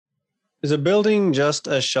Is a building just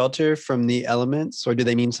a shelter from the elements, or do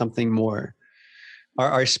they mean something more?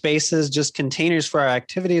 Are our spaces just containers for our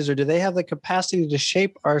activities, or do they have the capacity to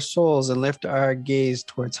shape our souls and lift our gaze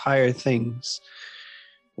towards higher things?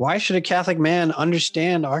 Why should a Catholic man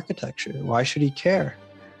understand architecture? Why should he care?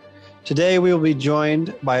 Today, we will be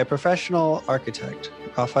joined by a professional architect,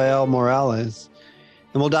 Rafael Morales,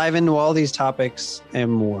 and we'll dive into all these topics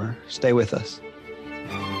and more. Stay with us.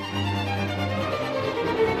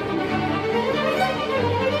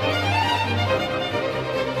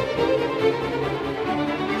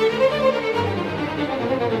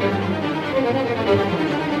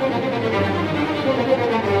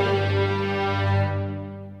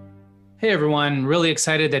 Hey everyone, really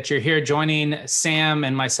excited that you're here joining Sam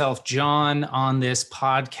and myself, John, on this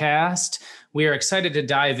podcast. We are excited to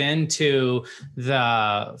dive into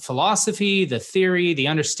the philosophy, the theory, the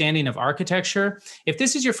understanding of architecture. If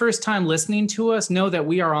this is your first time listening to us, know that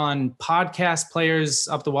we are on podcast players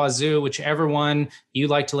up the wazoo, whichever one you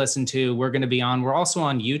like to listen to, we're going to be on. We're also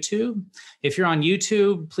on YouTube. If you're on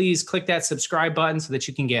YouTube, please click that subscribe button so that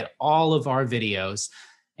you can get all of our videos.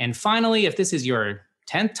 And finally, if this is your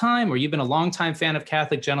 10th time, or you've been a longtime fan of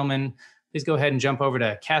Catholic Gentlemen, please go ahead and jump over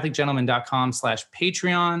to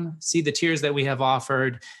catholicgentleman.com/Patreon, see the tiers that we have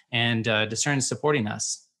offered, and discern supporting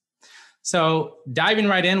us. So diving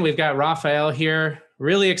right in, we've got Rafael here.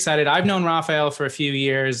 Really excited. I've known Rafael for a few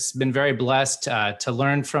years, been very blessed to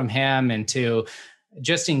learn from him and to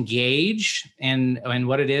just engage in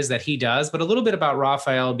what it is that he does. But a little bit about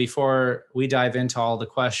Rafael before we dive into all the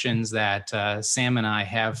questions that Sam and I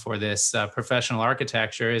have for this professional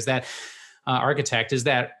architect is that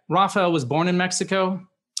Rafael was born in Mexico.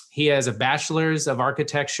 He has a bachelor's of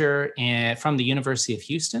architecture from the University of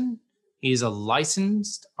Houston. He's a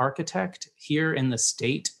licensed architect here in the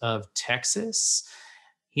state of Texas.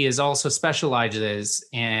 He is also specializes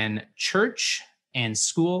in church and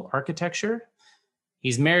school architecture.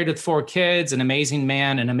 He's married with 4 kids, an amazing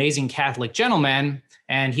man, an amazing Catholic gentleman.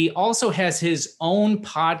 And he also has his own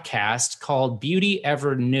podcast called Beauty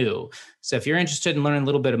Ever New. So if you're interested in learning a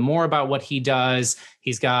little bit more about what he does,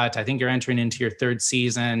 he's got, I think you're entering into your 3rd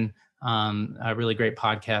season, a really great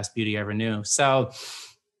podcast, Beauty Ever New. So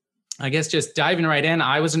I guess just diving right in,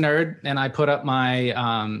 I was a nerd and I put up my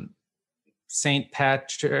St.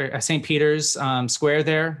 Peter's Square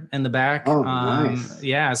there in the back. Oh, nice.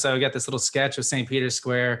 Yeah, so I got this little sketch of St. Peter's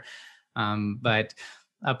Square. But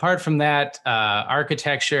apart from that,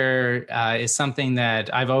 architecture is something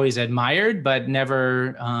that I've always admired, but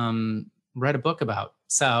never read a book about.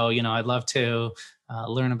 So, I'd love to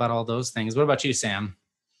learn about all those things. What about you, Sam?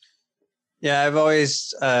 Yeah, I've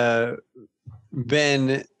always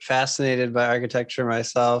been fascinated by architecture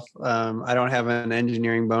myself. I don't have an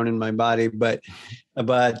engineering bone in my body, but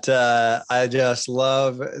I just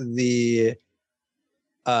love the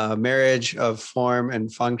marriage of form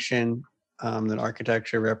and function that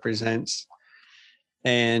architecture represents,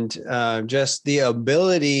 and just the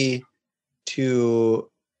ability to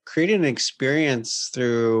create an experience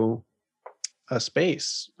through a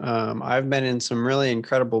space. I've been in some really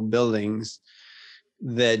incredible buildings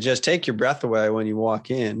that just take your breath away when you walk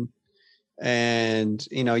in. And,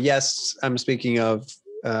 yes, I'm speaking of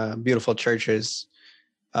beautiful churches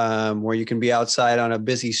where you can be outside on a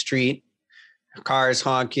busy street, cars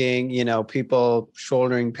honking, people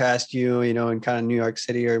shouldering past you, in kind of New York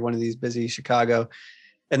City or one of these busy Chicago.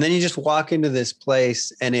 And then you just walk into this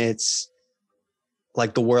place and it's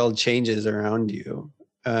like the world changes around you.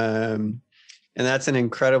 And that's an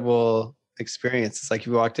incredible experience. It's like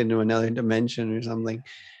you walked into another dimension or something.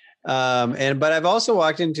 But I've also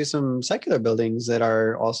walked into some secular buildings that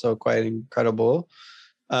are also quite incredible.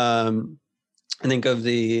 I think of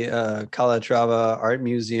the Calatrava Art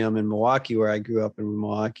Museum in Milwaukee, where I grew up in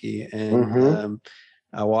Milwaukee, and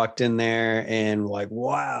I walked in there and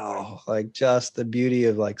wow, just the beauty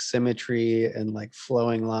of symmetry and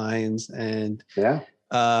flowing lines, and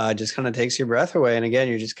just kind of takes your breath away. And again,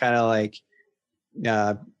 you're just kind of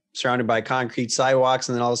surrounded by concrete sidewalks,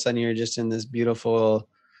 and then all of a sudden you're just in this beautiful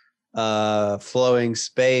flowing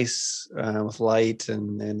space with light,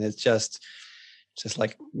 and it's just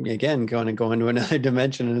again going into another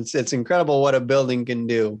dimension, and it's incredible what a building can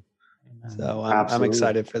do. Amen. So I'm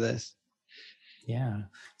excited for this. Yeah.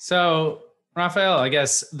 So Rafael, I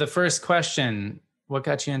guess the first question, what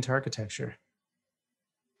got you into architecture?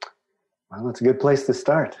 Well, that's a good place to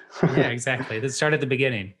start. Yeah, exactly. Let's start at the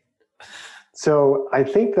beginning. So I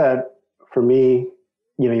think that for me,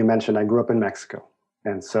 you mentioned I grew up in Mexico.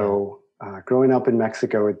 And so growing up in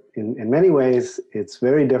Mexico, in many ways, it's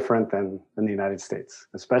very different than the United States,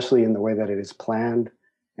 especially in the way that it is planned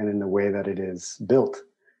and in the way that it is built.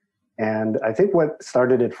 And I think what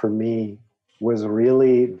started it for me was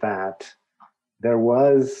really that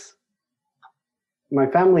my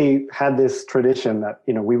family had this tradition that,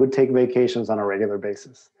 we would take vacations on a regular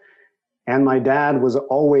basis. And my dad was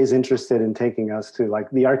always interested in taking us to like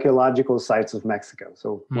the archaeological sites of Mexico.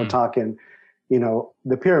 So we're talking,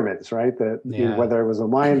 the pyramids, right? Whether it was the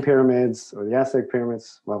Mayan pyramids or the Aztec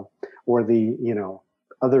pyramids, or the,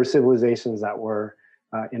 other civilizations that were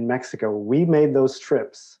in Mexico. We made those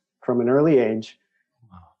trips from an early age.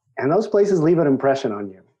 Wow. And those places leave an impression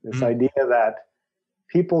on you. This idea that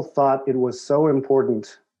people thought it was so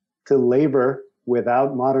important to labor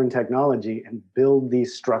without modern technology and build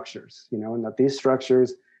these structures, and that these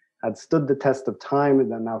structures had stood the test of time,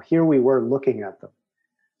 and then now here we were looking at them.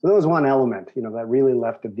 So that was one element, that really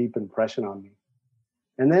left a deep impression on me.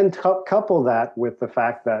 And then couple that with the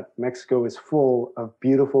fact that Mexico is full of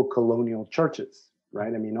beautiful colonial churches,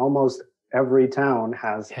 right? I mean, almost every town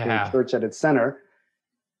has a church at its center,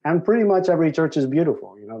 and pretty much every church is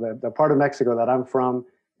beautiful. The part of Mexico that I'm from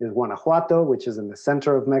is Guanajuato, which is in the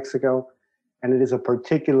center of Mexico. And it is a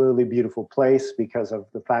particularly beautiful place because of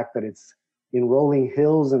the fact that it's in rolling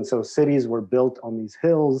hills. And so cities were built on these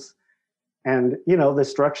hills. And, the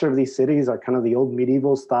structure of these cities are kind of the old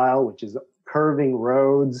medieval style, which is curving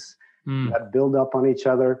roads that build up on each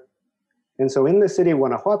other. And so in the city of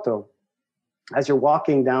Guanajuato, as you're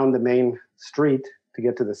walking down the main street to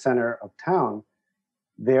get to the center of town,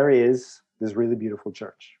 there is this really beautiful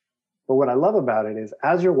church. But what I love about it is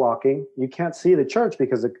as you're walking, you can't see the church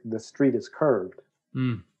because the street is curved.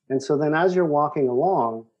 And so then as you're walking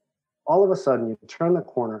along, all of a sudden you turn the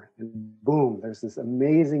corner and boom, there's this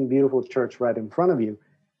amazing, beautiful church right in front of you.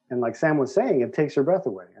 And like Sam was saying, it takes your breath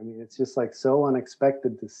away. I mean, it's just like so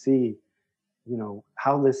unexpected to see,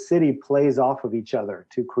 how the city plays off of each other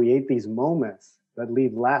to create these moments that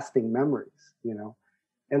leave lasting memories,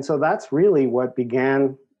 And so that's really what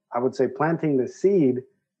began, I would say, planting the seed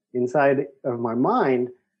inside of my mind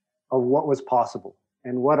of what was possible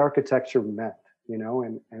and what architecture meant,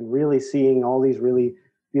 and really seeing all these really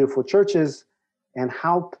beautiful churches and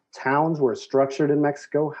how towns were structured in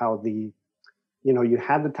Mexico, how you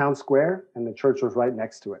had the town square and the church was right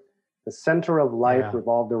next to it. The center of life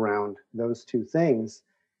revolved around those two things.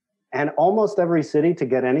 And almost every city, to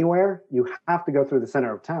get anywhere, you have to go through the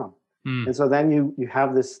center of town. And so then you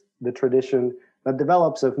have the tradition that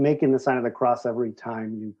develops of making the sign of the cross every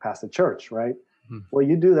time you pass a church, right? Well,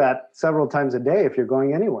 you do that several times a day if you're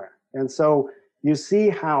going anywhere. And so you see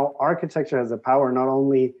how architecture has the power not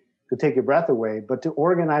only to take your breath away, but to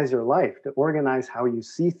organize your life, to organize how you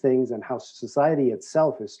see things and how society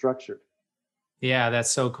itself is structured. Yeah, that's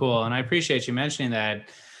so cool. And I appreciate you mentioning that.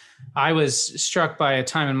 I was struck by a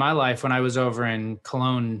time in my life when I was over in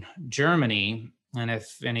Cologne, Germany. And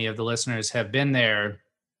if any of the listeners have been there,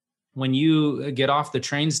 when you get off the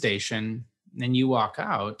train station and you walk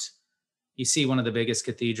out, you see one of the biggest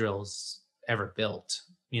cathedrals ever built,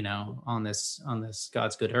 on this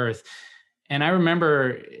God's good earth. And I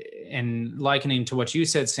remember, in likening to what you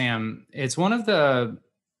said, Sam, it's one of the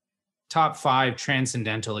top 5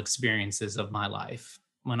 transcendental experiences of my life.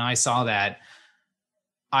 When I saw that,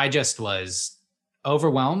 I just was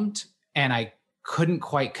overwhelmed and I couldn't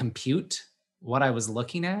quite compute what I was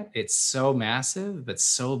looking at. It's so massive, but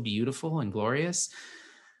so beautiful and glorious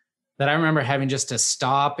that I remember having just to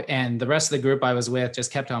stop, and the rest of the group I was with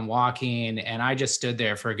just kept on walking. And I just stood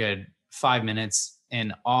there for a good 5 minutes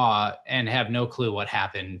in awe and have no clue what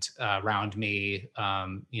happened around me,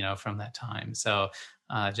 from that time. So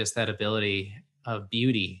just that ability of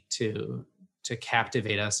beauty to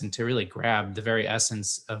captivate us and to really grab the very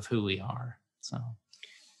essence of who we are. So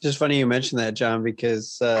just funny you mentioned that, John,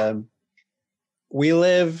 because we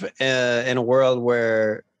live in a world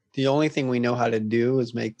where the only thing we know how to do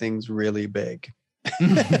is make things really big.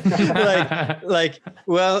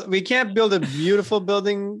 Well, we can't build a beautiful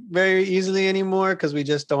building very easily anymore because we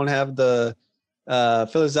just don't have the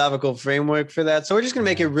philosophical framework for that. So we're just going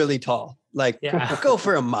to make it really tall, go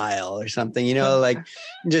for a mile or something,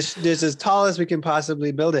 just as tall as we can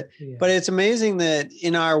possibly build it. Yeah. But it's amazing that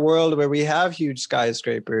in our world where we have huge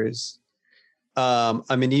skyscrapers,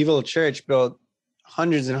 a medieval church built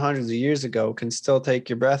hundreds and hundreds of years ago can still take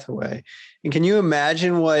your breath away. And can you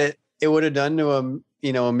imagine what it would have done to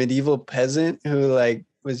a medieval peasant who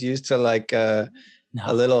was used to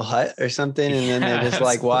a little hut or something, and then they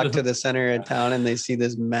just walk to the center of town and they see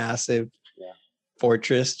this massive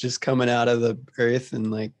fortress just coming out of the earth,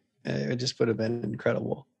 and it just would have been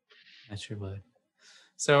incredible. That sure would.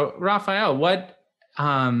 So Raphael, what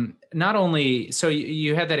not only, so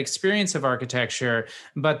you had that experience of architecture,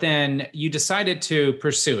 but then you decided to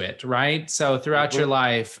pursue it, right? So throughout your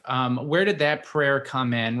life, where did that prayer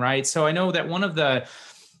come in, right? So I know that one of the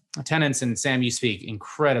tenets, and Sam, you speak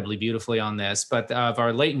incredibly beautifully on this, but of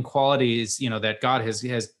our latent qualities, that God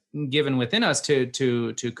has given within us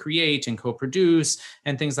to create and co-produce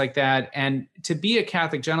and things like that. And to be a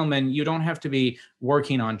Catholic gentleman, you don't have to be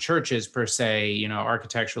working on churches per se,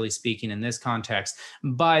 architecturally speaking in this context.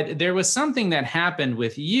 But there was something that happened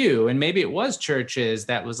with you, and maybe it was churches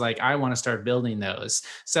that was like, I want to start building those.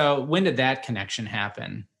 So when did that connection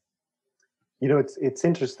happen? It's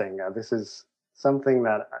interesting. This is something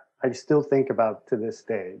that I still think about to this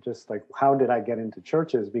day, just like, how did I get into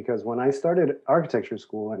churches? Because when I started architecture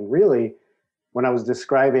school, and really when I was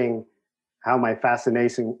describing how my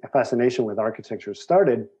fascination with architecture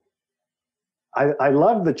started, I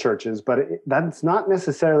loved the churches, but that's not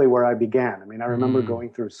necessarily where I began. I mean, I remember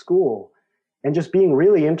going through school and just being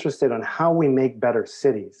really interested on how we make better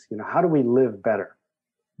cities. How do we live better?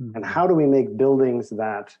 And how do we make buildings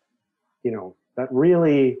that, that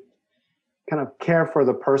really kind of care for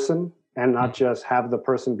the person and not just have the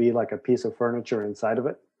person be like a piece of furniture inside of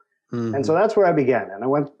it. And so that's where I began. And I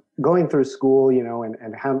went going through school,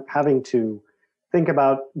 and having to think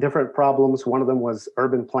about different problems. One of them was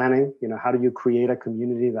urban planning. How do you create a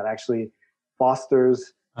community that actually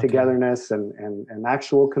fosters togetherness and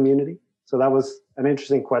actual community? So that was an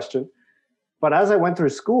interesting question. But as I went through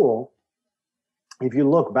school, if you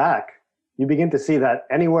look back, you begin to see that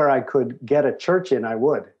anywhere I could get a church in, I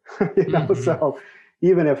would. So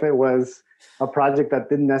even if it was a project that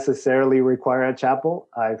didn't necessarily require a chapel,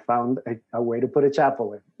 I found a way to put a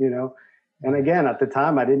chapel in. And again, at the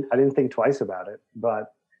time, I didn't think twice about it.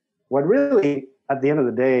 But what really, at the end of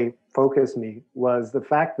the day, focused me was the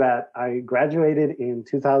fact that I graduated in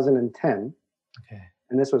 2010,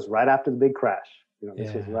 and this was right after the big crash.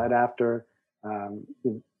 This was right after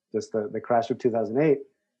just the crash of 2008.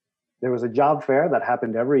 There was a job fair that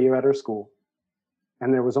happened every year at our school.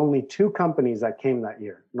 And there was only 2 companies that came that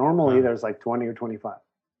year. Normally, there's like 20 or 25.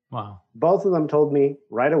 Wow. Both of them told me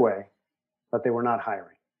right away that they were not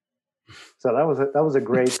hiring. So that was a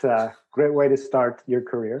great great way to start your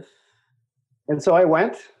career. And so I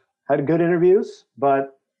went, had good interviews,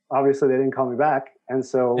 but obviously they didn't call me back. And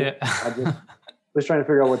so I just was trying to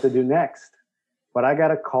figure out what to do next. But I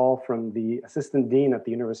got a call from the assistant dean at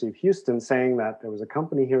the University of Houston saying that there was a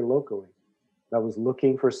company here locally that was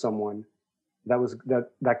looking for someone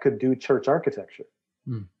that could do church architecture.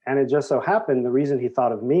 And it just so happened, the reason he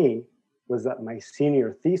thought of me was that my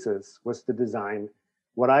senior thesis was to design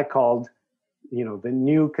what I called, the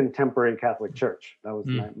new contemporary Catholic Church. That was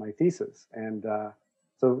my thesis. And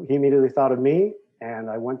so he immediately thought of me, and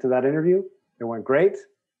I went to that interview. It went great.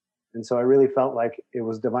 And so I really felt like it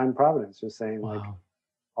was divine providence, just saying like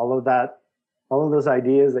all of those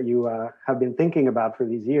ideas that you have been thinking about for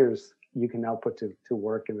these years, you can now put to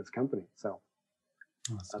work in this company. So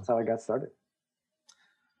that's how I got started.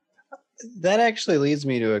 That actually leads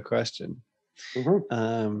me to a question.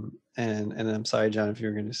 And I'm sorry, John, if you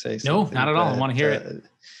were going to say something. No, not at all. I want to hear it.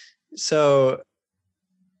 So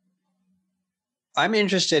I'm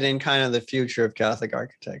interested in kind of the future of Catholic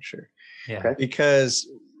architecture. Because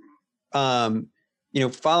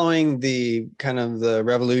following the kind of the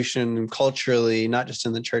revolution culturally, not just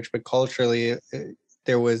in the church, but culturally,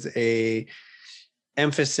 there was a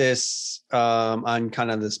emphasis on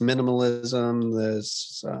kind of this minimalism,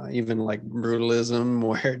 this even like brutalism,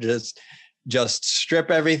 where just strip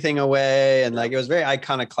everything away, and like it was very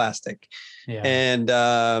iconoclastic. And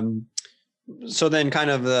so then kind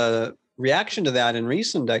of the reaction to that in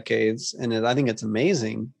recent decades, and I think it's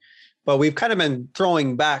amazing. But we've kind of been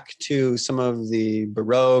throwing back to some of the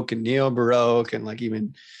Baroque and Neo-Baroque, and like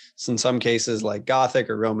even in some cases like Gothic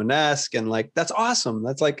or Romanesque. And like, that's awesome.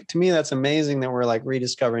 That's like, to me, that's amazing that we're like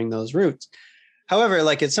rediscovering those roots. However,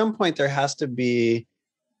 like at some point there has to be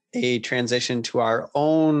a transition to our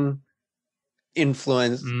own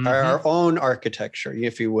influence, our own architecture,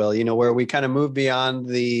 if you will, where we kind of move beyond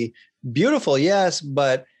the beautiful, yes,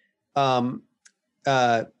 but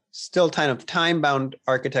still kind of time-bound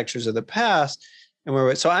architectures of the past.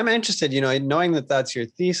 And so I'm interested, knowing that that's your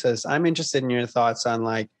thesis, I'm interested in your thoughts on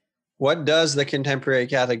like, what does the contemporary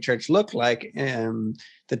Catholic Church look like?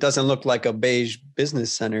 That doesn't look like a beige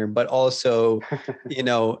business center, but also,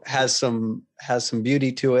 has some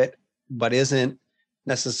beauty to it, but isn't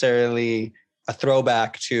necessarily a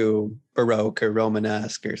throwback to Baroque or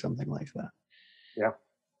Romanesque or something like that. Yeah.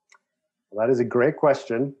 Well, that is a great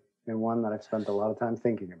question, and one that I've spent a lot of time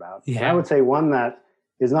thinking about. Yeah. And I would say one that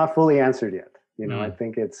is not fully answered yet. I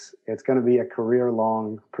think it's going to be a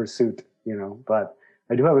career-long pursuit, but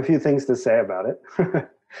I do have a few things to say about it.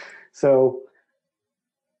 So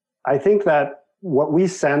I think that what we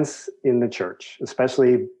sense in the church,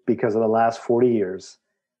 especially because of the last 40 years,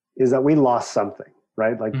 is that we lost something,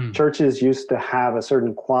 right? Like churches used to have a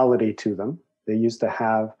certain quality to them. They used to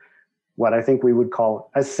have what I think we would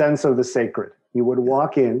call a sense of the sacred. You would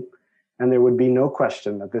walk in and there would be no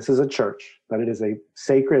question that this is a church, that it is a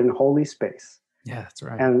sacred and holy space. Yeah, that's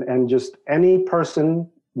right. And just any person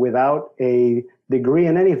without a degree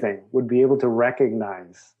in anything would be able to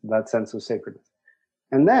recognize that sense of sacredness.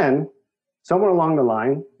 And then somewhere along the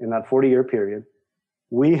line in that 40-year period,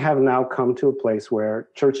 we have now come to a place where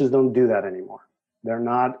churches don't do that anymore. They're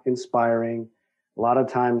not inspiring. A lot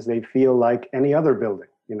of times they feel like any other building,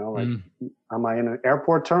 am I in an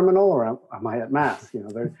airport terminal or am I at Mass?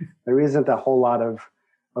 There isn't a whole lot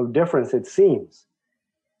of difference, it seems.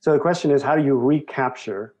 So the question is, how do you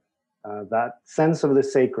recapture that sense of the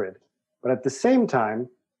sacred, but at the same time,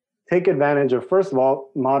 take advantage of, first of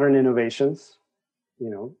all, modern innovations.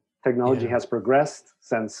 Technology has progressed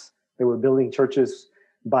since they were building churches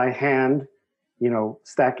by hand,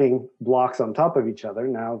 stacking blocks on top of each other.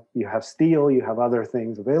 Now you have steel, you have other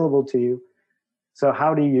things available to you. So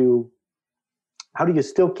how do you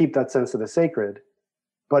still keep that sense of the sacred,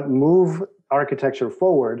 but move architecture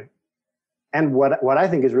forward? And what I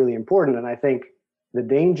think is really important, and I think the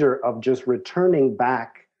danger of just returning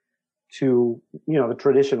back to, the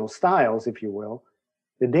traditional styles, if you will,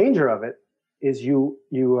 the danger of it is you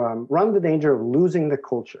run the danger of losing the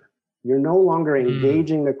culture. You're no longer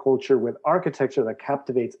engaging the culture with architecture that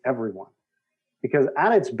captivates everyone. Because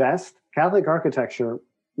at its best, Catholic architecture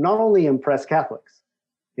not only impressed Catholics,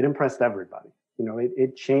 it impressed everybody.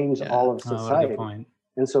 It changed all of society. What a good point.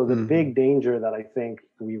 And so the big danger that I think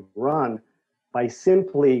we run by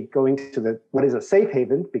simply going to what is a safe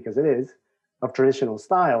haven, because it is, of traditional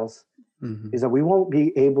styles, is that we won't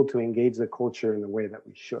be able to engage the culture in the way that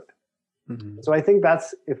we should. So I think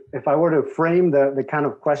that's, if I were to frame the kind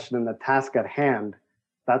of question and the task at hand,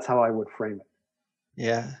 that's how I would frame it.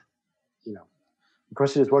 Yeah. The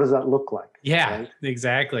question is, what does that look like? Yeah, right?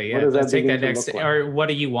 Exactly. What Yeah, does let's that take that begin to next, look like? or what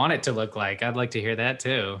do you want it to look like? I'd like to hear that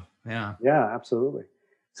too. Yeah. Yeah, absolutely.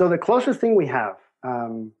 So the closest thing we have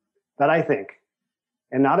that I think,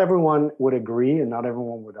 and not everyone would agree, and not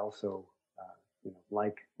everyone would also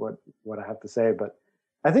like what I have to say, but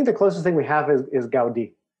I think the closest thing we have is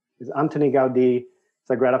Gaudí, is Antoni Gaudí,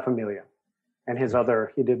 Sagrada Familia, and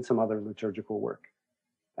he did some other liturgical work.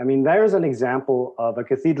 I mean, there's an example of a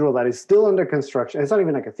cathedral that is still under construction. It's not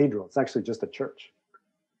even a cathedral, it's actually just a church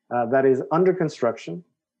that is under construction,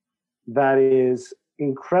 that is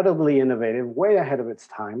incredibly innovative, way ahead of its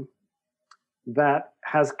time, that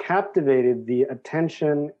has captivated the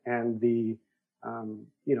attention and the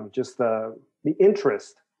just the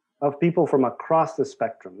interest of people from across the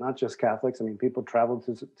spectrum, not just Catholics. I mean, people travel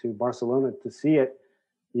to Barcelona to see it,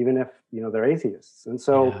 even if they're atheists. And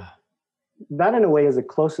so that, in a way, is the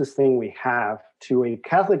closest thing we have to a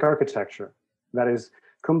Catholic architecture that is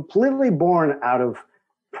completely born out of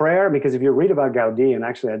prayer. Because if you read about Gaudí, and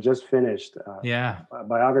actually I just finished a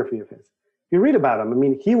biography of his, if you read about him, I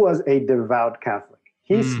mean, he was a devout Catholic.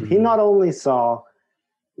 He not only saw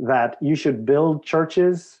that you should build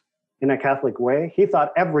churches in a Catholic way, he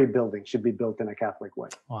thought every building should be built in a Catholic way.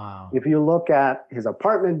 Wow. If you look at his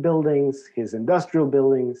apartment buildings, his industrial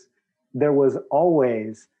buildings, there was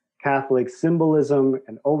always Catholic symbolism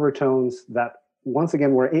and overtones that, once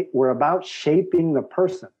again, were about shaping the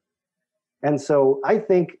person. And so I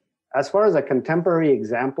think, as far as a contemporary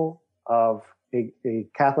example of a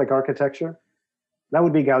Catholic architecture, that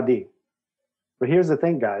would be Gaudí. But here's the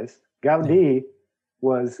thing, guys. Gaudí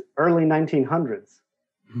was early 1900s.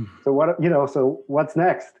 So so what's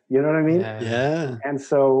next? You know what I mean? Yeah. And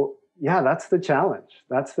so, that's the challenge.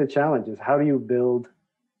 That's the challenge, is how do you build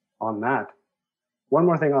on that? One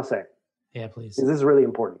more thing I'll say. Yeah, please. This is really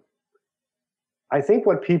important. I think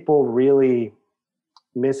what people really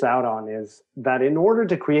miss out on is that in order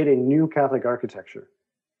to create a new Catholic architecture,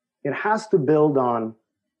 it has to build on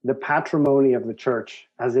the patrimony of the church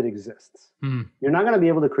as it exists. You're not going to be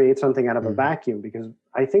able to create something out of a vacuum, because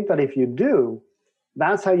I think that if you do,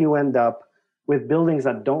 that's how you end up with buildings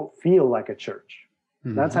that don't feel like a church.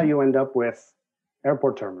 That's how you end up with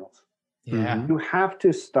airport terminals. Yeah. You have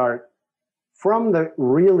to start from the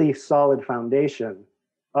really solid foundation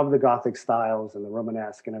of the Gothic styles and the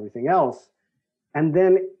Romanesque and everything else, and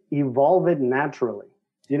then evolve it naturally.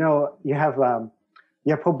 You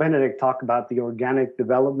have Pope Benedict talk about the organic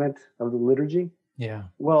development of the liturgy. Yeah.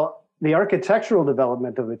 Well, the architectural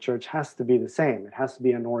development of the church has to be the same. It has to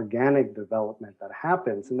be an organic development that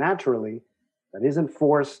happens naturally, that isn't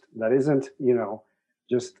forced, that isn't,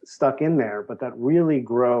 just stuck in there, but that really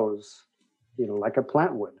grows, like a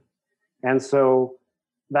plant would. And so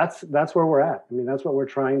that's where we're at. I mean, that's what we're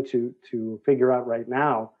trying to figure out right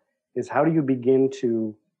now, is how do you begin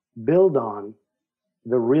to build on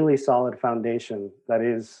the really solid foundation that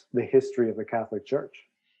is the history of the Catholic Church.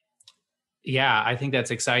 Yeah, I think that's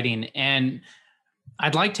exciting. And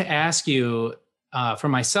I'd like to ask you, for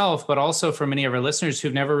myself, but also for many of our listeners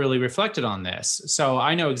who've never really reflected on this. So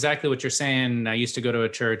I know exactly what you're saying. I used to go to a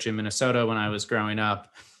church in Minnesota when I was growing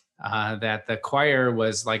up, that the choir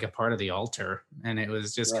was like a part of the altar. And it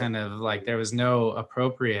was just kind of like, there was no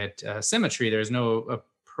appropriate symmetry. There's no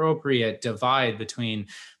appropriate divide between,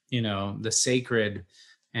 the sacred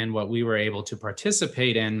and what we were able to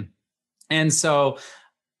participate in. And so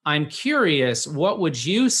I'm curious, what would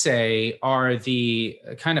you say are the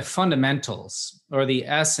kind of fundamentals or the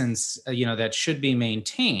essence, that should be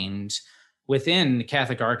maintained within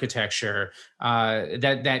Catholic architecture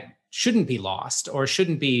that shouldn't be lost or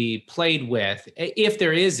shouldn't be played with, if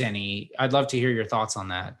there is any? I'd love to hear your thoughts on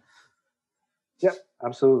that. Yep,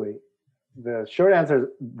 absolutely. The short answer,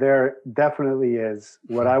 there definitely is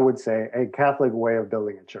what I would say a Catholic way of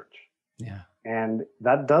building a church. Yeah. And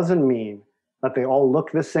that doesn't mean that they all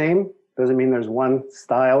look the same. Doesn't mean there's one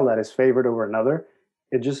style that is favored over another.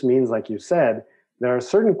 It just means, like you said, there are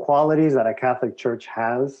certain qualities that a Catholic church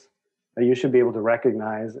has that you should be able to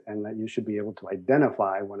recognize and that you should be able to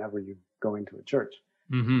identify whenever you go into a church.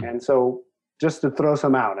 Mm-hmm. And so just to throw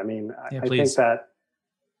some out, I mean, I think that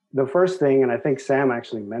the first thing, and I think Sam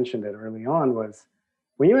actually mentioned it early on, was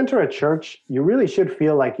when you enter a church, you really should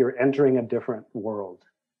feel like you're entering a different world.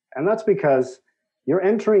 And that's because you're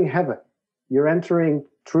entering heaven. You're entering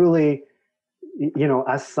truly,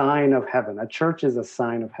 a sign of heaven. A church is a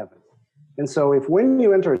sign of heaven. And so if when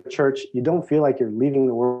you enter a church, you don't feel like you're leaving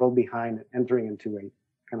the world behind and entering into a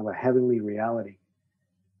kind of a heavenly reality,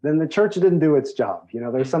 then the church didn't do its job.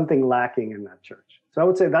 There's something lacking in that church. So I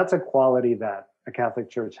would say that's a quality that a Catholic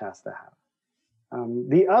church has to have.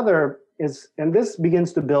 The other is, and this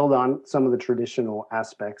begins to build on some of the traditional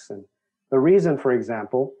aspects. And the reason, for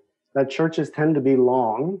example, that churches tend to be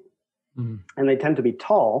long and they tend to be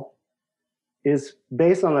tall is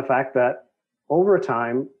based on the fact that over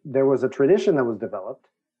time, there was a tradition that was developed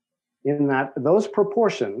in that those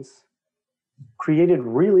proportions created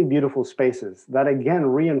really beautiful spaces that, again,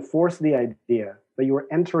 reinforced the idea that you were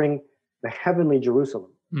entering the heavenly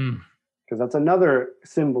Jerusalem. Because that's another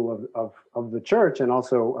symbol of the church and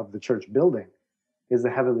also of the church building, is the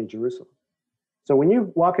heavenly Jerusalem. So when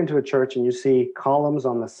you walk into a church and you see columns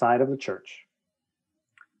on the side of the church,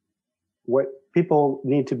 what people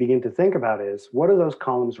need to begin to think about is, what do those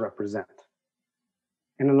columns represent?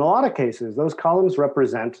 And in a lot of cases, those columns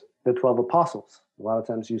represent the 12 apostles. A lot of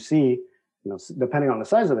times you see, depending on the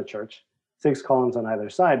size of the church, 6 columns on either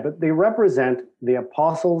side, but they represent the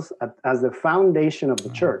apostles as the foundation of the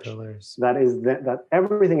church. Pillars. That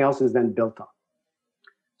everything else is then built on.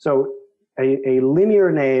 So a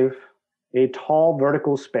linear nave, a tall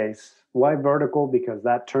vertical space. Why vertical? Because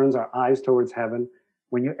that turns our eyes towards heaven.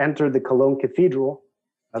 When you entered the Cologne Cathedral,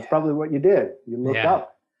 that's probably what you did. You looked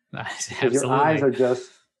up. Your eyes are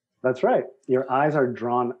that's right. Your eyes are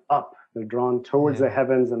drawn up. They're drawn towards the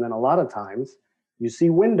heavens. And then a lot of times you see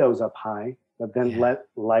windows up high that then let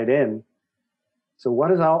light in. So what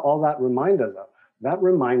does all that remind us of? That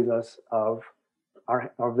reminds us of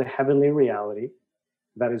the heavenly reality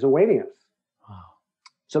that is awaiting us. Wow.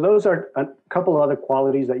 So those are a couple of other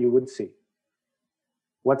qualities that you would see.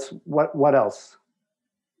 What else?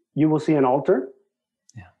 You will see an altar.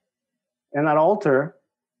 Yeah. And that altar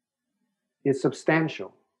is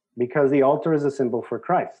substantial because the altar is a symbol for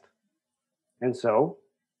Christ. And so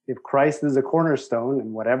if Christ is a cornerstone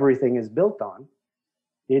and what everything is built on,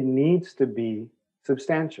 it needs to be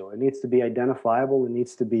substantial. It needs to be identifiable. It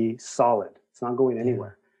needs to be solid. It's not going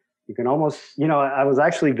anywhere. You can almost, I was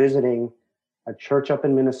actually visiting a church up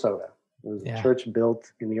in Minnesota. It was a church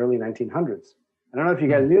built in the early 1900s. I don't know if you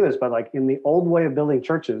guys knew this, but like in the old way of building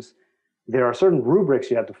churches, there are certain rubrics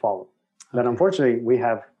you have to follow that unfortunately we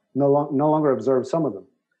have no longer observed some of them.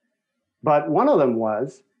 But one of them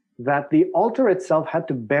was that the altar itself had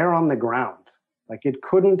to bear on the ground. Like it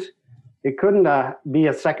couldn't be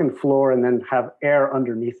a second floor and then have air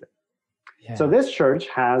underneath it. Yeah. So this church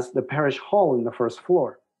has the parish hall in the first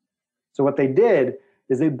floor. So what they did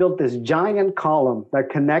is they built this giant column that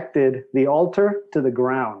connected the altar to the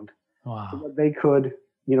ground. Wow. So that they could,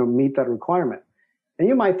 meet that requirement. And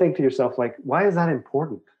you might think to yourself, like, why is that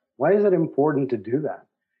important? Why is it important to do that?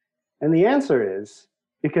 And the answer is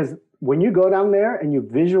because when you go down there and you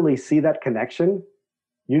visually see that connection,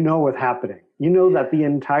 you know what's happening. You know that the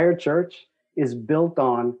entire church is built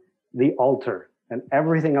on the altar, and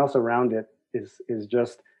everything else around it is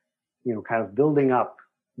just, kind of building up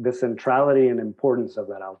the centrality and importance of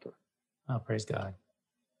that altar. Oh, praise God.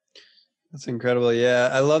 That's incredible. Yeah,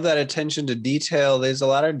 I love that attention to detail. There's a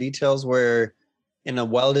lot of details where in a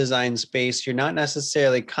well-designed space, you're not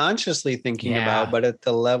necessarily consciously thinking about, but at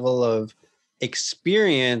the level of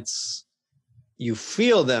experience, you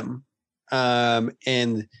feel them.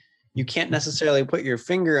 And you can't necessarily put your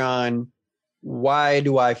finger on why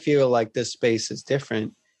do I feel like this space is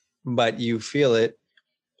different, but you feel it.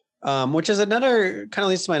 Which is another kind of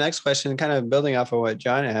leads to my next question, kind of building off of what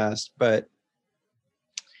John asked, but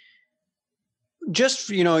just,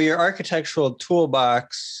 your architectural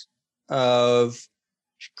toolbox of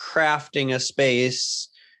crafting a space,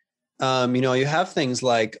 you have things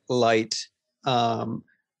like light,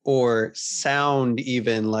 or sound,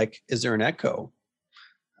 even like, is there an echo?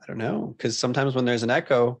 I don't know. Because sometimes when there's an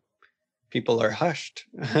echo, people are hushed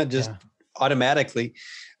just automatically.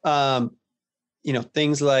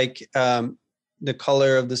 Things like the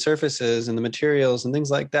color of the surfaces and the materials and things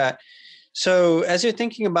like that. So as you're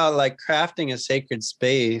thinking about like crafting a sacred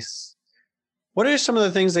space, what are some of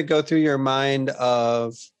the things that go through your mind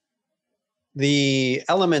of the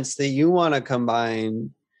elements that you want to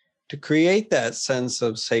combine to create that sense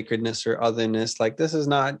of sacredness or otherness? Like, this is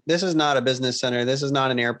not a business center. This is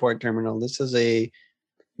not an airport terminal.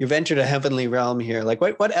 You've entered a heavenly realm here. Like,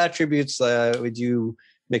 what attributes would you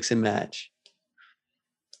mix and match?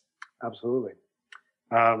 Absolutely.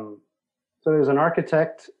 So there's an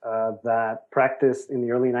architect that practiced in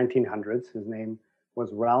the early 1900s. His name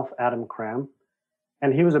was Ralph Adam Cram.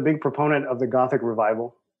 And he was a big proponent of the Gothic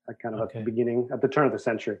revival, at the turn of the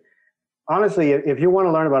century. Honestly, if you want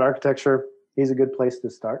to learn about architecture, he's a good place to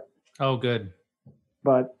start. Oh, good.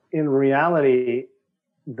 But in reality,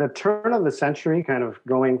 the turn of the century, kind of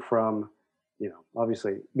going from,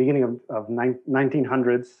 obviously beginning of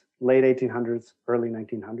 1900s, late 1800s, early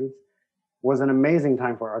 1900s, was an amazing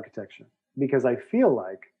time for architecture, because I feel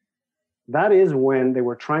like that is when they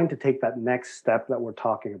were trying to take that next step that we're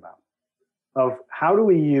talking about, of how do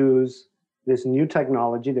we use this new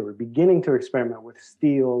technology. They were beginning to experiment with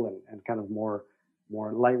steel and kind of more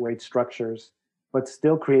lightweight structures, but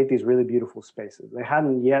still create these really beautiful spaces. They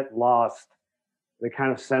hadn't yet lost the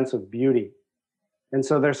kind of sense of beauty. And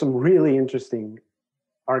so there's some really interesting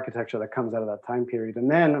architecture that comes out of that time period. And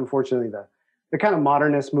then, unfortunately, the kind of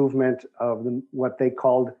modernist movement of what they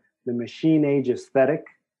called the machine age aesthetic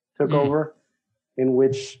took over, in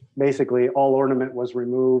which basically all ornament was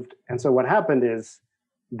removed. And so what happened is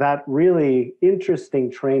that really interesting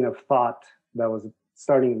train of thought that was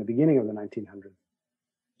starting in the beginning of the 1900s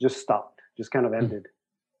just stopped, just kind of ended.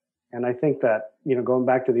 And I think that, going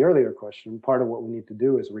back to the earlier question, part of what we need to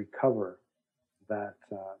do is recover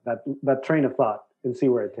that train of thought and see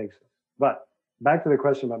where it takes us. But back to the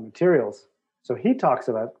question about materials. So he talks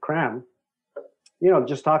about, Cram,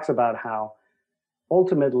 just talks about how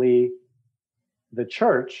ultimately the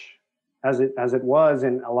church, as it was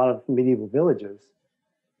in a lot of medieval villages,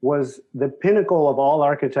 was the pinnacle of all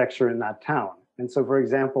architecture in that town. And so, for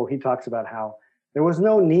example, he talks about how there was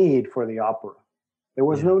no need for the opera. There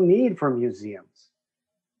was no need for museums.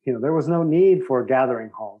 There was no need for gathering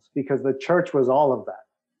halls, because the church was all of that.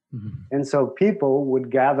 Mm-hmm. And so people would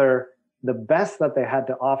gather the best that they had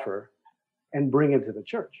to offer and bring it to the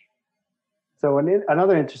church. So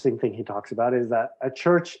another interesting thing he talks about is that a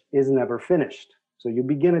church is never finished. So you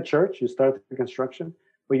begin a church, you start the construction,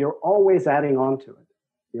 but you're always adding on to it.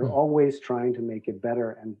 You're always trying to make it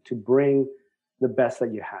better and to bring the best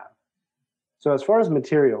that you have. So as far as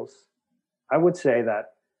materials, I would say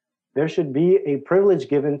that there should be a privilege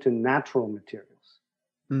given to natural materials.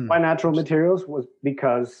 Why natural materials? Was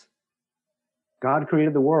because God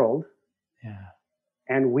created the world,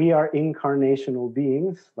 and we are incarnational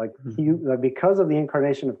beings. Because of the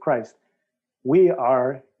incarnation of Christ, we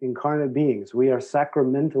are incarnate beings. We are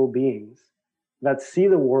sacramental beings that see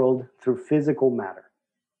the world through physical matter.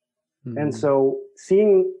 And so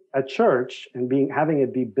seeing a church and having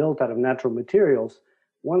it be built out of natural materials,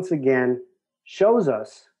 once again, shows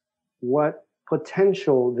us what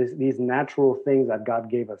potential these natural things that God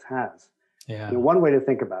gave us has. One way to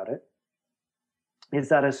think about it is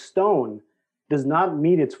that a stone does not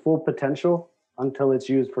meet its full potential until it's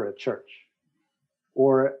used for a church.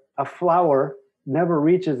 Or a flower never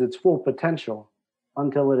reaches its full potential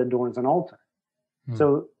until it adorns an altar.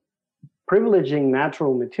 So privileging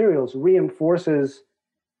natural materials reinforces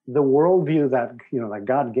the worldview that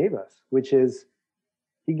God gave us, which is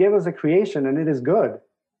He gave us a creation, and it is good,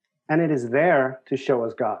 and it is there to show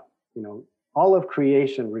us God. All of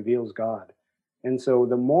creation reveals God. And so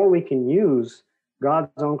the more we can use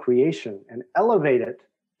God's own creation and elevate it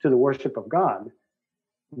to the worship of God,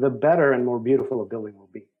 the better and more beautiful a building will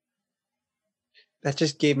be. That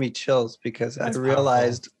just gave me chills, because That's I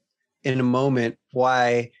realized in a moment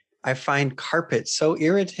why I find carpet so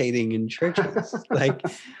irritating in churches. Like,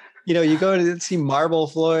 you go to see marble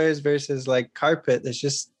floors versus like carpet. There's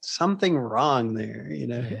just something wrong there,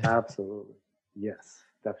 Yeah. Absolutely. Yes,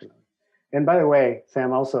 definitely. And by the way,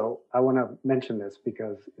 Sam, also, I want to mention this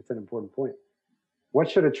because it's an important point. What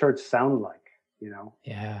should a church sound like?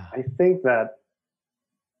 Yeah. I think that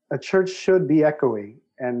a church should be echoey.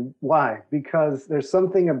 And why? Because there's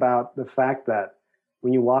something about the fact that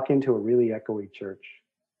when you walk into a really echoey church,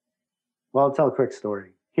 well, I'll tell a quick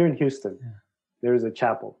story. Here in Houston, there's a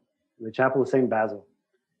chapel, the Chapel of St. Basil.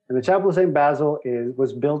 And the Chapel of St. Basil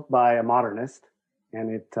was built by a modernist.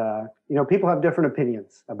 And it, people have different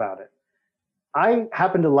opinions about it. I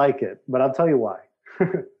happen to like it, but I'll tell you why.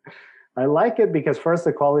 I like it because first,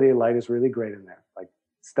 the quality of light is really great in there, like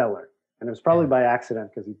stellar. And it was probably by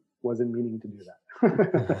accident because he wasn't meaning to do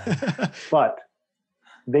that. But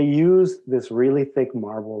they use this really thick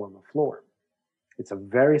marble on the floor. It's a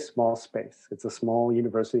very small space. It's a small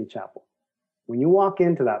university chapel. When you walk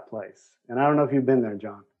into that place, and I don't know if you've been there,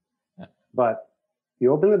 John, but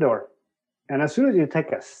you open the door, and as soon as you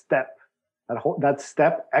take a step, that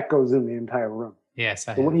step echoes in the entire room. Yes.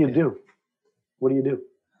 So what do you do? What do?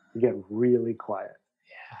 You get really quiet.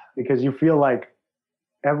 Yeah. Because you feel like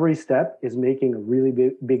every step is making a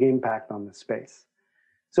really big impact on the space.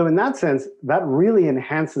 So in that sense, that really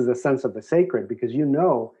enhances the sense of the sacred, because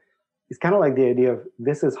it's kind of like the idea of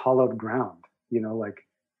this is hallowed ground. Like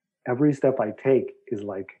every step I take is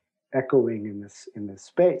like echoing in this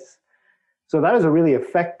space. So that is a really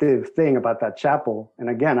effective thing about that chapel. And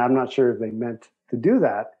again, I'm not sure if they meant to do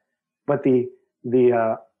that, but the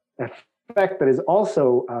effect that is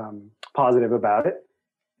also positive about it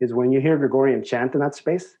is when you hear Gregorian chant in that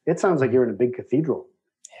space, it sounds like you're in a big cathedral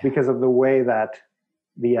because of the way that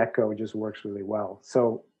the echo just works really well.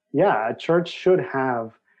 So yeah, a church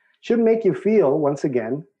should make you feel, once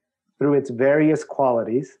again, through its various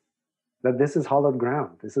qualities, that this is hallowed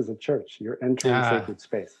ground. This is a church. You're entering a sacred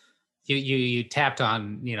space. You tapped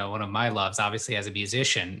on, one of my loves, obviously, as a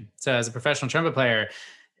musician. So as a professional trumpet player,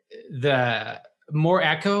 the more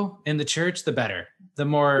echo in the church, the better. The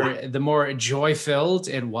more joy-filled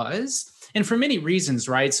it was. And for many reasons,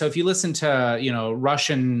 right? So if you listen to,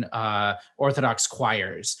 Russian Orthodox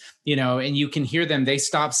choirs, and you can hear them, they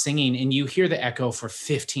stop singing and you hear the echo for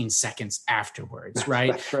 15 seconds afterwards,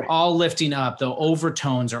 right? That's right. All lifting up, the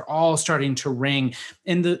overtones are all starting to ring.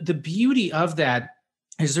 And the beauty of that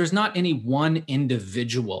is there's not any one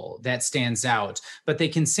individual that stands out, but they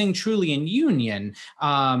can sing truly in union,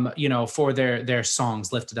 for their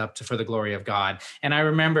songs lifted up for the glory of God. And I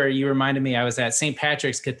remember you reminded me, I was at St.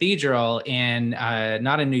 Patrick's Cathedral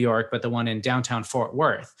not in New York, but the one in downtown Fort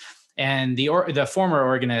Worth. And the former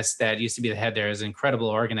organist that used to be the head there is an incredible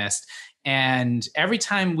organist. And every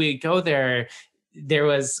time we go there,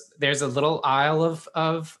 there's a little aisle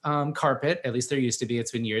of carpet. At least there used to be.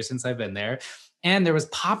 It's been years since I've been there. And there was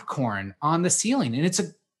popcorn on the ceiling. And it's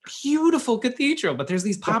a beautiful cathedral, but there's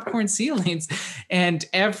these popcorn ceilings. And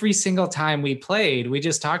every single time we played, we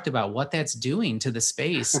just talked about what that's doing to the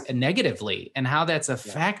space negatively and how that's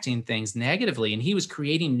affecting things negatively. And he was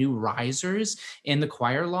creating new risers in the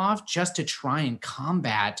choir loft just to try and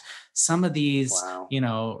combat some of these,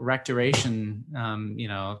 rectoration,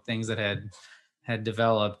 things that had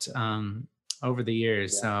developed over the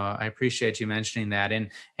years. So I appreciate you mentioning that.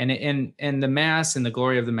 And the Mass and the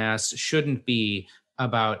glory of the Mass shouldn't be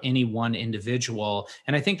about any one individual.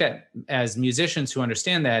 And I think that as musicians who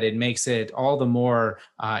understand that, it makes it all the more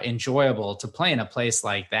enjoyable to play in a place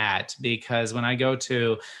like that. Because when I go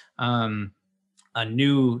to a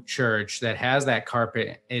new church that has that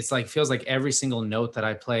carpet, it's like, feels like every single note that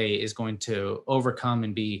I play is going to overcome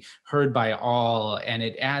and be heard by all. And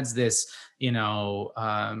it adds this,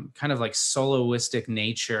 kind of like soloistic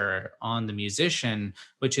nature on the musician,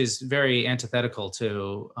 which is very antithetical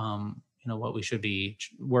to, what we should be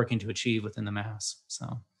working to achieve within the Mass.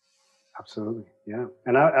 So. Absolutely. Yeah.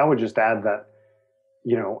 And I would just add that,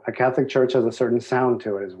 a Catholic church has a certain sound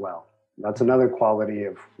to it as well. That's another quality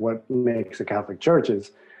of what makes a Catholic church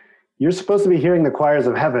is you're supposed to be hearing the choirs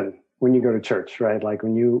of heaven when you go to church, right? Like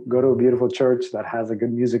when you go to a beautiful church that has a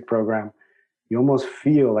good music program, you almost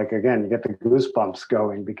feel like, again, you get the goosebumps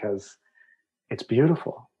going because it's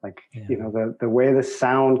beautiful. Like, the way the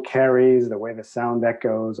sound carries, the way the sound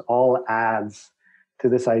echoes all adds to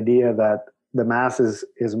this idea that the Mass is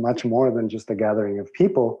much more than just a gathering of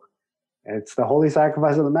people. It's the holy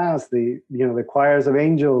sacrifice of the Mass, the choirs of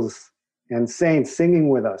angels and saints singing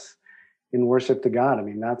with us in worship to God. I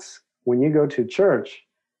mean, that's when you go to church,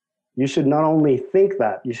 you should not only think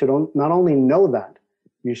that, you should not only know that,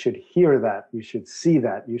 you should hear that, you should see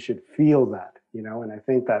that, you should feel that, and I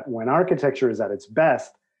think that when architecture is at its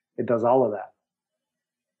best, it does all of that.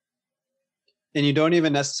 And you don't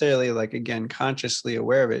even necessarily, again, consciously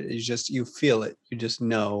aware of it. You feel it. You just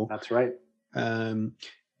know. That's right.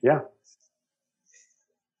 Yeah.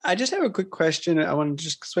 I just have a quick question. I want to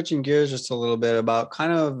just switching gears just a little bit about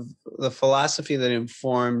kind of the philosophy that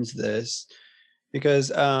informs this, because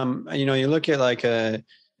you look at like a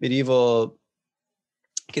medieval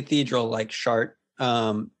cathedral like Chartres,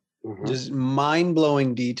 just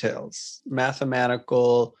mind-blowing details,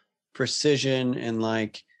 mathematical precision, and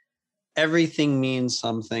everything means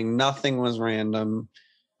something. Nothing was random.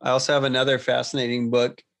 I also have another fascinating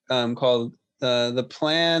book called The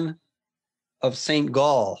Plan of St.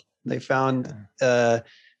 Gall. They found the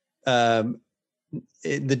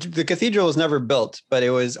cathedral was never built, but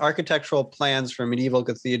it was architectural plans for a medieval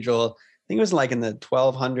cathedral. I think it was in the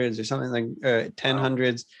 1200s or something,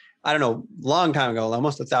 1000s. I don't know, long time ago,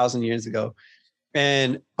 almost 1,000 years ago.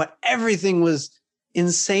 But everything was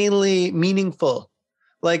insanely meaningful.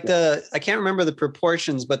 I can't remember the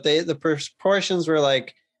proportions, but the proportions were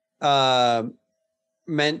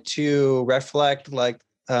meant to reflect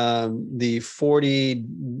the 40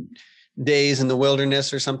 days in the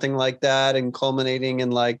wilderness or something like that, and culminating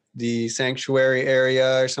in the sanctuary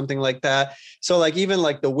area or something like that. So even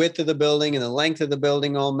the width of the building and the length of the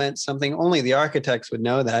building all meant something. Only the architects would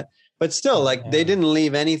know that. But still, they didn't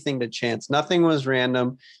leave anything to chance. Nothing was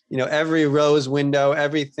random. Every rose window,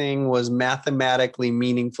 everything was mathematically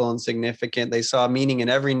meaningful and significant. They saw meaning in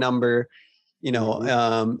every number,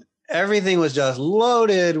 everything was just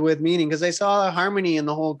loaded with meaning because they saw a harmony in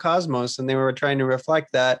the whole cosmos and they were trying to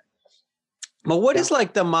reflect that. But what is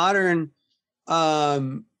the modern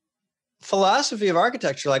philosophy of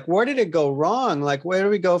architecture? Where did it go wrong? Where do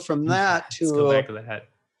we go from that to... Let's go back to that.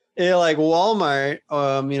 Yeah, Walmart,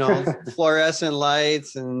 fluorescent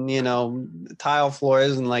lights and, tile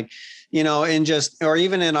floors and or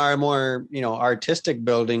even in our more, artistic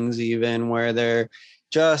buildings, even where they're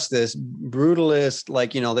just this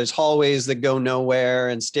brutalist, there's hallways that go nowhere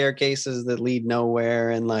and staircases that lead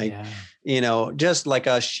nowhere. And just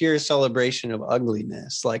a sheer celebration of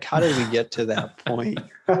ugliness. How did we get to that point?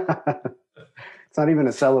 It's not even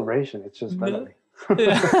a celebration. It's just ugly.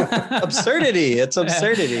 Absurdity. It's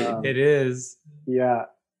absurdity. It is. Yeah.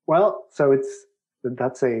 Well, so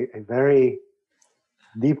that's a very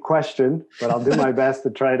deep question, but I'll do my best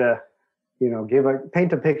to try to,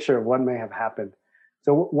 paint a picture of what may have happened.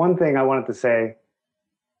 So one thing I wanted to say,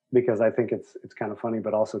 because I think it's kind of funny,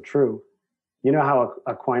 but also true. You know how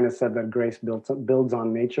Aquinas said that grace builds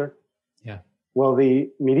on nature? Yeah. Well,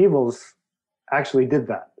 the medievals actually did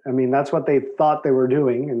that. I mean, that's what they thought they were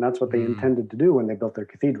doing, and that's what they intended to do when they built their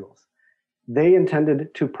cathedrals. They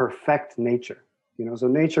intended to perfect nature. So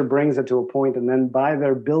nature brings it to a point, and then by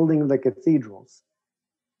their building the cathedrals,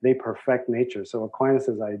 they perfect nature. So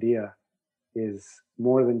Aquinas' idea is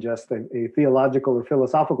more than just a theological or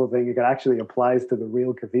philosophical thing. It actually applies to the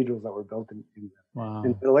real cathedrals that were built in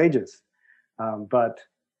the Middle Ages. But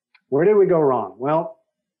where did we go wrong? Well,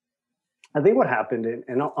 I think what happened,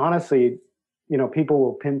 and honestly, people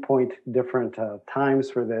will pinpoint different times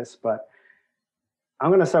for this, but I'm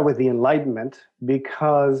going to start with the Enlightenment,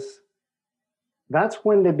 because that's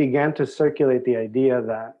when they began to circulate the idea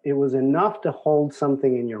that it was enough to hold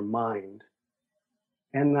something in your mind,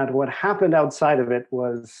 and that what happened outside of it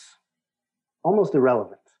was almost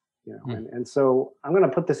irrelevant. And so I'm going to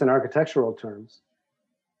put this in architectural terms.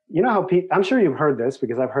 You know how I'm sure you've heard this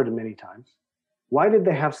because I've heard it many times. Why did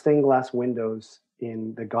they have stained glass windows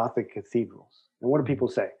in the Gothic cathedrals? And what do people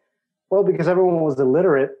say? Well, because everyone was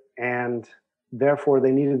illiterate, and therefore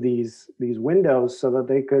they needed these windows so that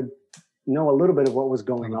they could know a little bit of what was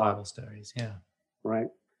going on. Bible stories, yeah. Right?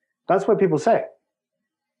 That's what people say.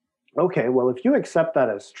 Okay, well, if you accept that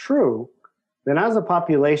as true, then as the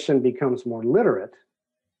population becomes more literate,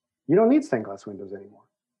 you don't need stained glass windows anymore,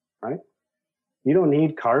 right? You don't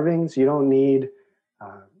need carvings. You don't need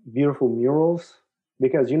beautiful murals,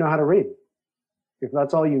 because you know how to read. If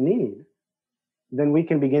that's all you need, then we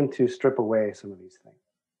can begin to strip away some of these things.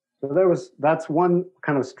 So that's one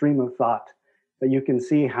kind of stream of thought that you can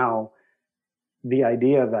see how the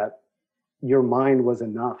idea that your mind was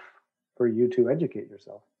enough for you to educate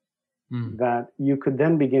yourself, that you could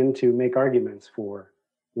then begin to make arguments for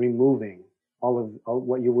removing all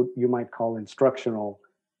what you might call instructional,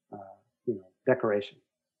 decoration.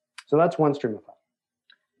 So that's one stream of thought.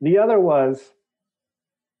 The other was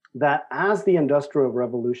that as the Industrial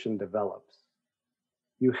Revolution develops,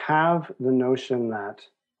 you have the notion that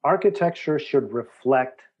architecture should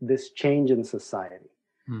reflect this change in society.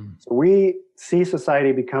 So we see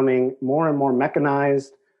society becoming more and more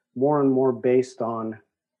mechanized, more and more based on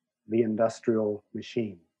the industrial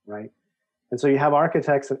machine, right? And so you have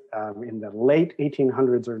architects in the late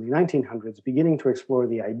 1800s, early 1900s, beginning to explore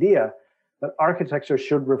the idea that architecture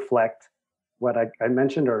should reflect what I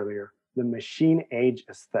mentioned earlier, the machine age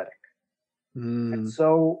aesthetic. And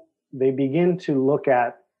so they begin to look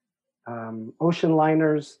at ocean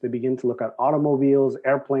liners, they begin to look at automobiles,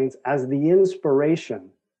 airplanes as the inspiration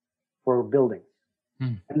for buildings.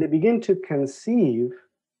 And they begin to conceive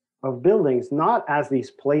of buildings not as these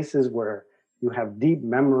places where you have deep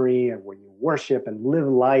memory and where you worship and live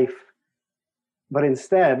life, but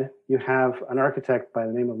instead you have an architect by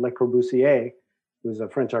the name of Le Corbusier, who's a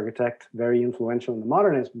French architect, very influential in the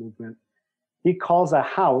modernist movement. He calls a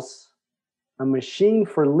house a machine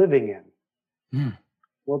for living in.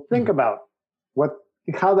 Well, think about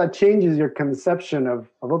how that changes your conception of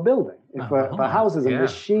a building. If a house is a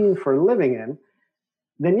machine for living in,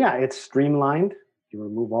 then it's streamlined. You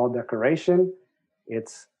remove all decoration.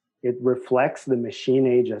 It reflects the machine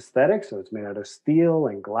age aesthetic, so it's made out of steel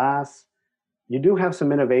and glass. You do have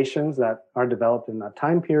some innovations that are developed in that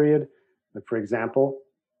time period. But for example,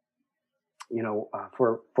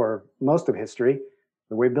 for most of history,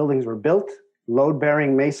 the way buildings were built,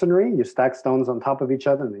 load-bearing masonry, you stack stones on top of each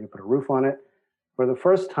other and then you put a roof on it. For the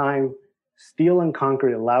first time, steel and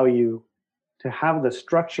concrete allow you to have the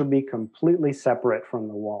structure be completely separate from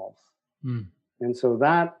the walls. And so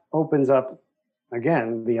that opens up,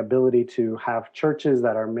 again, the ability to have churches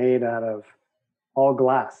that are made out of all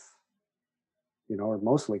glass, or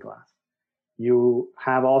mostly glass. You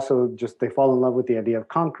have also they fall in love with the idea of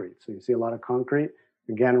concrete. So you see a lot of concrete,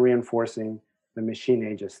 again, reinforcing the machine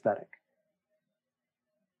age aesthetic.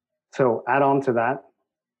 So add on to that,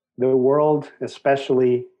 the world,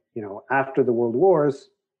 especially, after the world wars,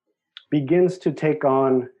 begins to take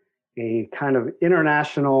on a kind of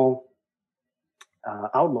international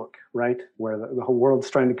outlook, right? Where the whole world's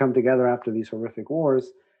trying to come together after these horrific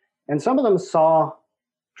wars. And some of them saw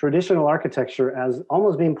traditional architecture as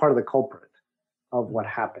almost being part of the culprit of what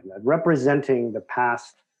happened, representing the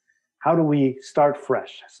past. How do we start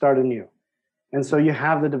fresh, start anew? And so you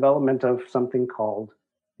have the development of something called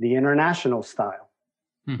the international style,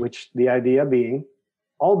 which the idea being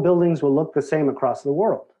all buildings will look the same across the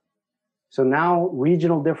world. So now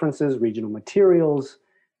regional differences, regional materials,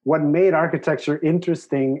 what made architecture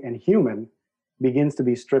interesting and human begins to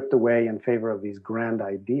be stripped away in favor of these grand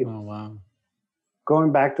ideals. Oh, wow.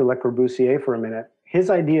 Going back to Le Corbusier for a minute, his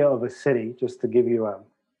idea of a city, just to give you a,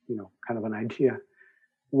 kind of an idea,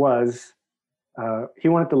 was he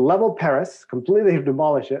wanted to level Paris, completely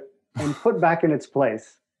demolish it, and put back in its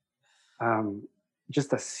place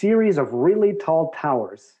just a series of really tall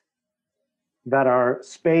towers that are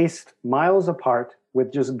spaced miles apart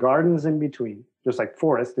with just gardens in between, just like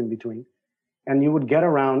forest in between. And you would get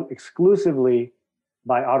around exclusively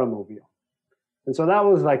by automobile. And so that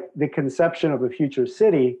was like the conception of a future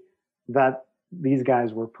city that these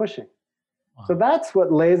guys were pushing. Wow. So that's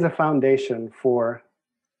what lays the foundation for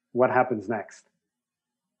what happens next.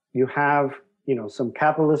 You have, some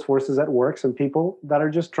capitalist forces at work, some people that are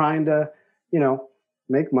just trying to,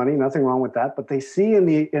 make money, nothing wrong with that. But they see in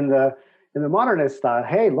the modernist style,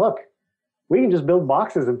 hey, look, we can just build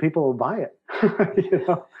boxes and people will buy it.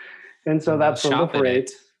 And so that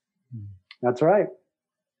proliferates. That's right.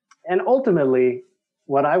 And ultimately,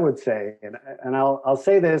 what I would say, and I'll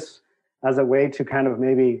say this as a way to kind of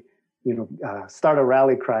maybe, start a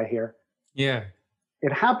rally cry here. Yeah.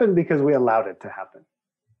 It happened because we allowed it to happen.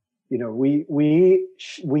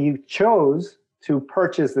 We chose to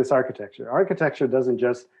purchase this architecture. Architecture doesn't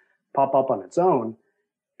just pop up on its own.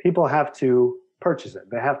 People have to purchase it.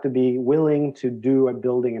 They have to be willing to do a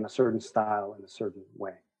building in a certain style, in a certain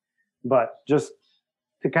way. But just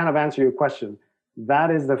to kind of answer your question, that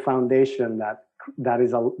is the foundation that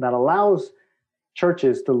allows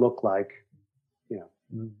churches to look like,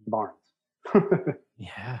 barns.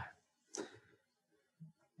 Yeah.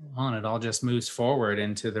 Well, and it all just moves forward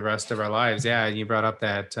into the rest of our lives. Yeah, you brought up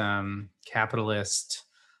that capitalist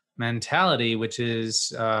mentality, which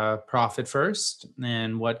is profit first,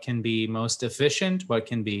 and what can be most efficient, what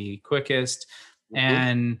can be quickest.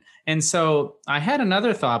 Mm-hmm. And so I had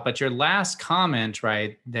another thought, but your last comment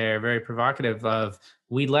right there, very provocative of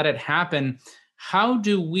we let it happen. how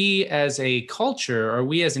do we as a culture, or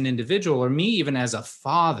we as an individual, or me even as a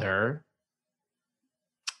father,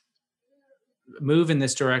 move in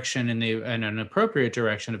this direction, in an appropriate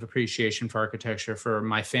direction of appreciation for architecture for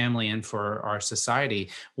my family and for our society?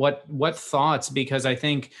 What thoughts? Because I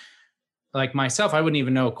think, like myself, I wouldn't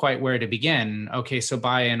even know quite where to begin. Okay, so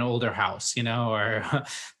buy an older house, or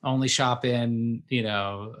only shop in,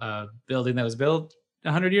 a building that was built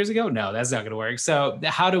 100 years ago. No, that's not going to work. So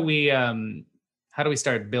how do we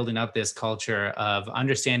start building up this culture of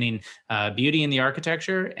understanding beauty in the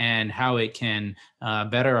architecture and how it can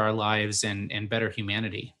better our lives and better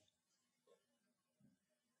humanity?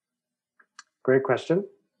 Great question.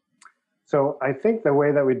 So I think the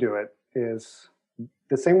way that we do it is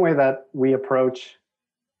the same way that we approach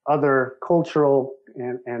other cultural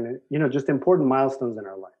and just important milestones in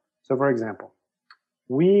our life. So for example,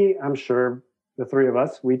 I'm sure the three of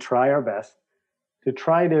us, we try our best to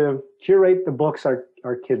try to curate the books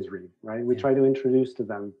our kids read, right? We try to introduce to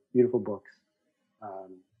them beautiful books,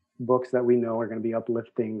 books that we know are going to be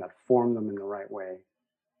uplifting, that form them in the right way.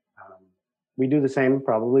 We do the same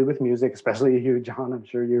probably with music, especially you, John. I'm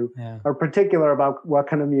sure you are particular about what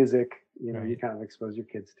kind of music you kind of expose your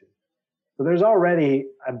kids to. So there's already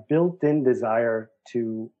a built-in desire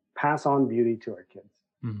to pass on beauty to our kids,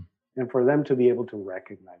 and for them to be able to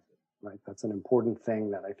recognize it, right? That's an important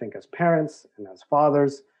thing that I think as parents and as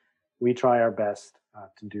fathers, we try our best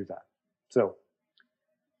to do that. So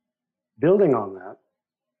building on that,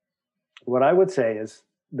 what I would say is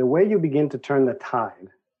the way you begin to turn the tide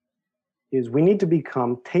is we need to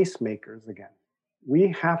become tastemakers again.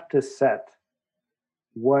 We have to set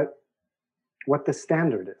what the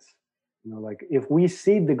standard is. Like if we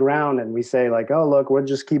seed the ground and we say like, oh, look, we'll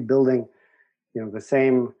just keep building, the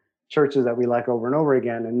same churches that we like over and over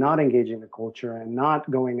again, and not engaging the culture and not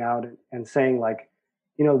going out and saying like,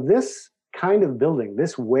 this kind of building,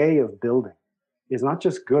 this way of building is not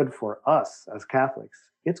just good for us as Catholics,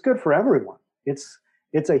 it's good for everyone.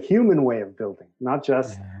 It's a human way of building, not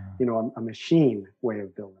just, a machine way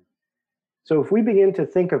of building. So if we begin to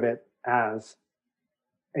think of it as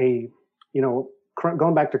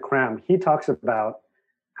going back to Cram, he talks about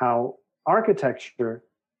how architecture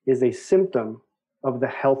is a symptom of the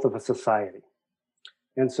health of a society.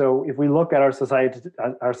 And so if we look at our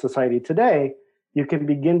society today, you can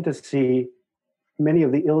begin to see many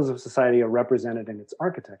of the ills of society are represented in its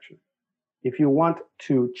architecture. If you want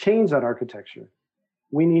to change that architecture,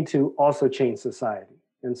 we need to also change society.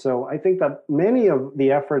 And so I think that many of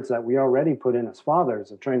the efforts that we already put in as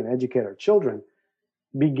fathers of trying to educate our children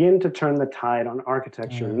begin to turn the tide on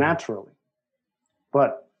architecture naturally.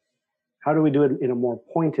 But how do we do it in a more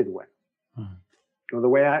pointed way?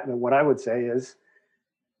 What I would say is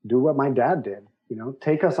do what my dad did,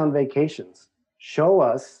 take us on vacations, show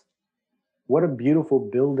us what a beautiful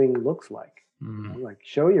building looks like. Like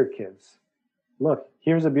show your kids, look,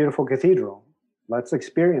 here's a beautiful cathedral. Let's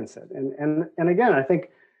experience it. And again, I think,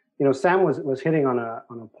 Sam was hitting on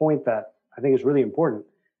a point that I think is really important.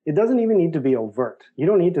 It doesn't even need to be overt. You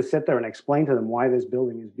don't need to sit there and explain to them why this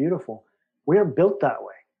building is beautiful. We are built that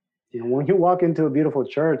way. When you walk into a beautiful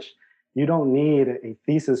church, you don't need a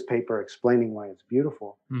thesis paper explaining why it's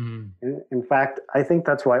beautiful. In fact, I think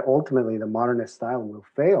that's why ultimately the modernist style will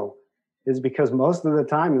fail, is because most of the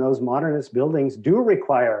time those modernist buildings do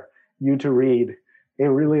require you to read a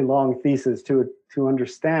really long thesis to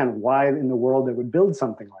understand why in the world they would build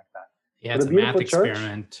something like that. Yeah, it's a math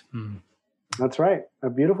experiment. That's right. A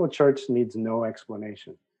beautiful church needs no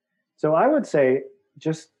explanation. So I would say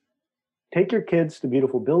just take your kids to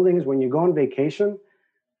beautiful buildings. When you go on vacation,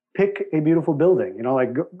 pick a beautiful building.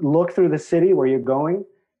 Look through the city where you're going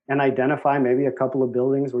and identify maybe a couple of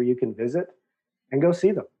buildings where you can visit and go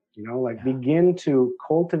see them. Begin to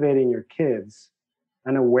cultivate in your kids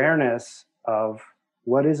an awareness of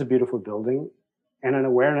what is a beautiful building and an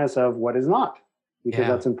awareness of what is not, because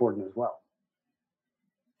that's important as well.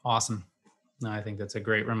 Awesome. No, I think that's a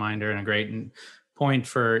great reminder and a great point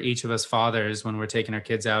for each of us fathers when we're taking our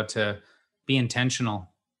kids out to be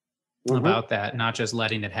intentional about that, not just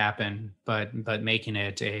letting it happen, but making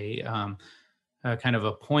it a kind of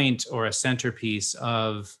a point or a centerpiece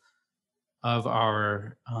of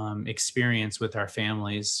our experience with our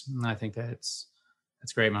families. And I think that's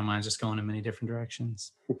great. My mind's just going in many different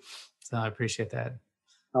directions. So I appreciate that.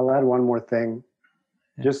 I'll add one more thing,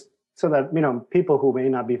 just so that, people who may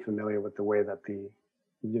not be familiar with the way that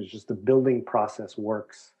the building process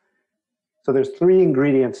works. So there's 3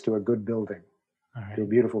 ingredients to a good building, to a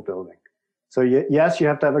beautiful building. So yes, you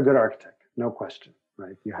have to have a good architect, no question,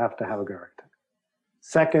 right? You have to have a good architect.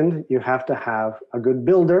 Second, you have to have a good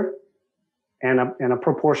builder. and a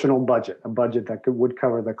proportional budget, a budget that would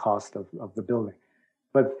cover the cost of the building.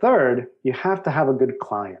 But third, you have to have a good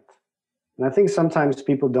client. And I think sometimes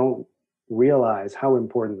people don't realize how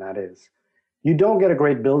important that is. You don't get a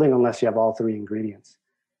great building unless you have all three ingredients.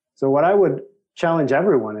 So what I would challenge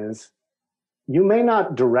everyone is, you may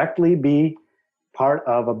not directly be part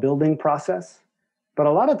of a building process, but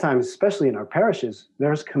a lot of times, especially in our parishes,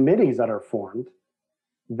 there's committees that are formed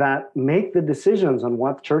that make the decisions on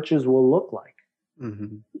what churches will look like.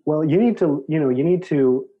 Mm-hmm. Well, you need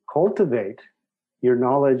to cultivate your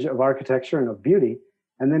knowledge of architecture and of beauty,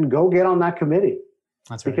 and then go get on that committee.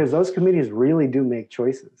 That's right. Because those committees really do make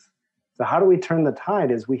choices. So how do we turn the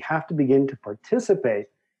tide is we have to begin to participate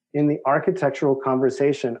in the architectural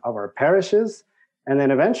conversation of our parishes, and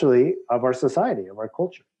then eventually of our society, of our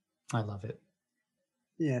culture. I love it.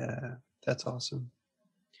 Yeah, that's awesome.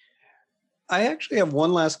 I actually have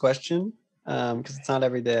one last question, because it's not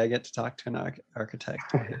every day I get to talk to an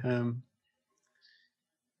architect.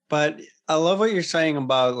 But I love what you're saying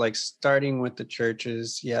about like starting with the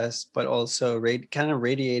churches, yes, but also kind of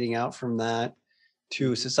radiating out from that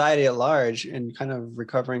to society at large and kind of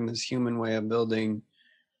recovering this human way of building.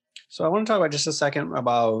 So I want to talk about just a second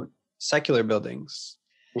about secular buildings.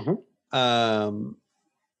 Mm-hmm.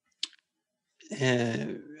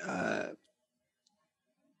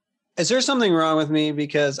 Is there something wrong with me?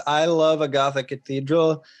 Because I love a Gothic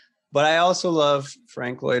cathedral, but I also love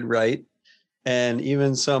Frank Lloyd Wright and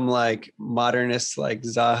even some like modernists like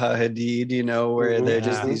Zaha Hadid, where they're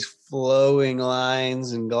just these flowing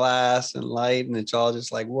lines and glass and light, and it's all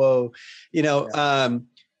just like, whoa,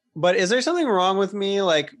 but is there something wrong with me,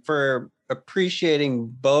 like, for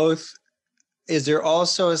appreciating both? Is there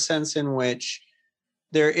also a sense in which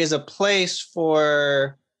there is a place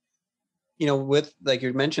for, with, like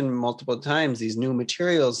you mentioned multiple times, these new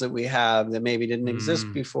materials that we have that maybe didn't exist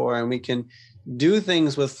before, and we can do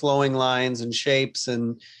things with flowing lines and shapes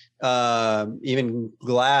and even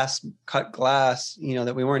cut glass,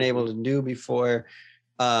 that we weren't able to do before.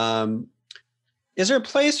 Is there a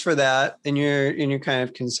place for that in your kind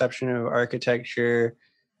of conception of architecture?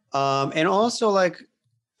 And also, like,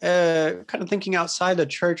 kind of thinking outside the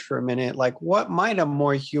church for a minute, like, what might a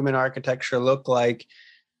more human architecture look like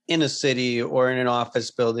in a city or in an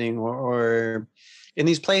office building or in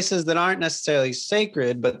these places that aren't necessarily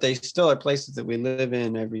sacred, but they still are places that we live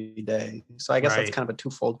in every day? So I guess that's kind of a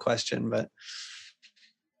twofold question, but.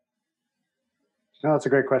 No, that's a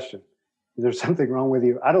great question. Is there something wrong with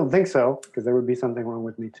you? I don't think so, because there would be something wrong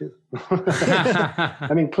with me too.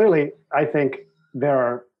 I mean, clearly, I think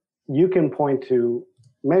you can point to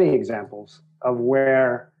many examples of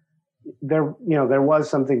where there was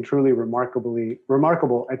something truly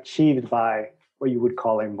remarkable achieved by what you would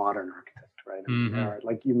call a modern architect, right? Mm-hmm. I mean,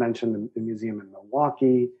 like you mentioned the museum in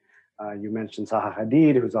Milwaukee, you mentioned Zaha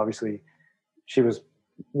Hadid, who's obviously, she was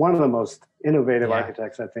one of the most innovative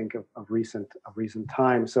architects, I think, of recent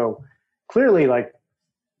time. So clearly, like,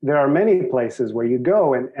 there are many places where you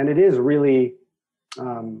go and it is really,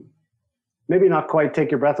 maybe not quite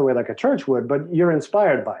take your breath away like a church would, but you're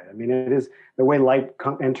inspired by it. I mean, it is the way light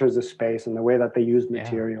enters the space and the way that they use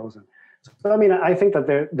materials. And so, I mean, I think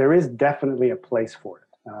that there is definitely a place for it.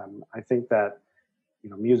 I think that,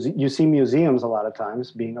 you see museums a lot of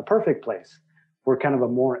times being a perfect place for kind of a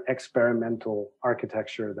more experimental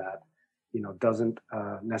architecture that, doesn't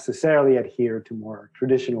necessarily adhere to more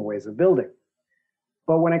traditional ways of building.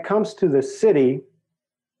 But when it comes to the city,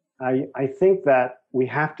 I think that we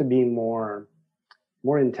have to be more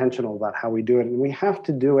intentional about how we do it, and we have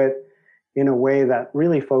to do it in a way that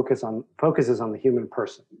really focuses on the human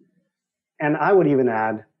person. And I would even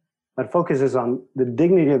add that focuses on the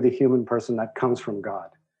dignity of the human person that comes from God,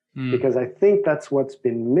 because I think that's what's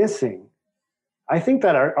been missing. I think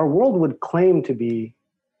that our world would claim to be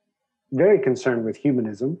very concerned with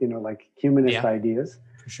humanism, like humanist ideas.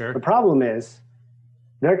 For sure. The problem is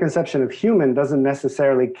their conception of human doesn't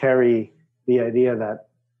necessarily carry the idea that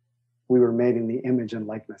we were made in the image and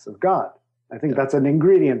likeness of God. I think that's an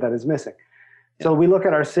ingredient that is missing. Yeah. So we look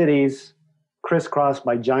at our cities crisscrossed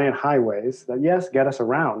by giant highways that, yes, get us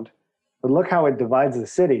around, but look how it divides the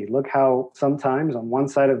city. Look how sometimes on one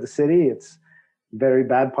side of the city, it's a very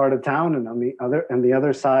bad part of town, and on the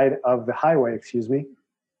other side of the highway, it's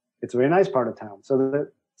a very nice part of town. So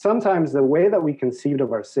that sometimes the way that we conceived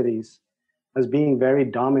of our cities as being very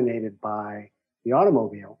dominated by the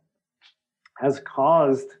automobile has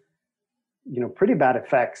caused, pretty bad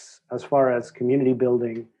effects as far as community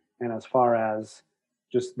building and as far as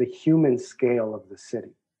just the human scale of the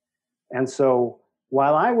city. And so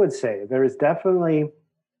while I would say there is definitely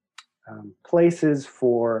places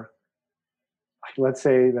for let's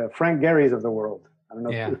say the Frank Gehry's of the world. I don't know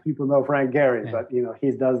if people know Frank Gehry, but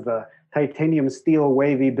he does the titanium steel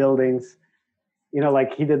wavy buildings,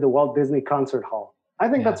 like he did the Walt Disney Concert Hall. I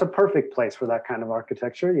think that's a perfect place for that kind of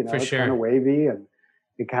architecture. It's kind of wavy and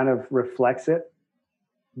it kind of reflects it.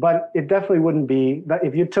 But it definitely wouldn't be that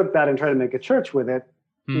if you took that and tried to make a church with it,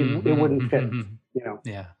 it wouldn't fit.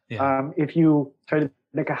 If you try to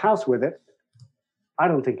make a house with it, I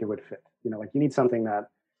don't think it would fit. You need something that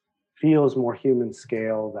feels more human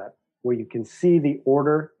scale, that where you can see the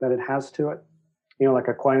order that it has to it. Like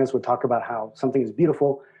Aquinas would talk about how something is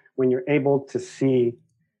beautiful when you're able to see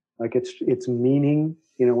like its meaning,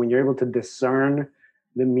 when you're able to discern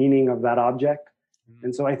the meaning of that object.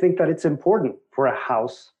 And so I think that it's important for a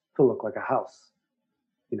house to look like a house,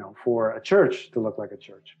 for a church to look like a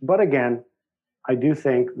church. But again, I do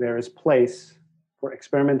think there is place for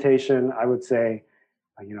experimentation, I would say,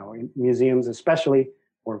 in museums especially,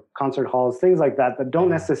 or concert halls, things like that, that don't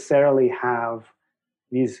necessarily have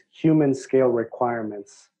these human scale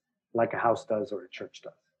requirements like a house does or a church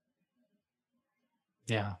does.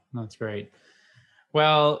 Yeah, that's great.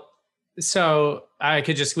 Well, so we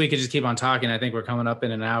could just keep on talking. I think we're coming up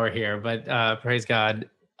in an hour here, but praise God.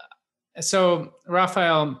 So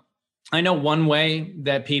Rafael, I know one way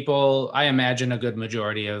that people, I imagine a good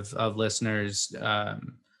majority of listeners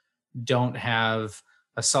don't have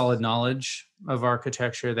a solid knowledge of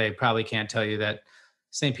architecture. They probably can't tell you that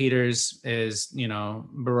St. Peter's is,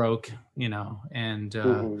 Baroque, and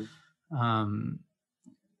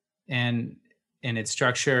and its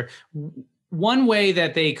structure. One way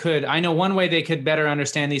that they could better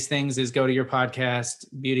understand these things is go to your podcast,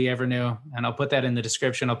 Beauty Ever New, and I'll put that in the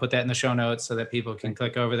description. I'll put that in the show notes so that people can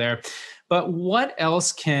click over there. But what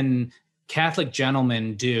else can Catholic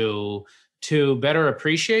gentlemen do to better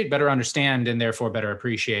appreciate, better understand, and therefore better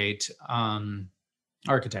appreciate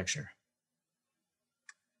architecture?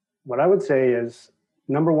 What I would say is,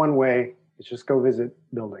 number one way is just go visit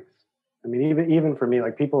buildings. I mean, even for me,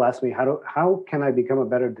 like people ask me, how can I become a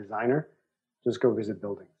better designer? Just go visit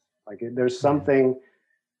buildings. Like there's something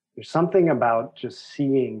about just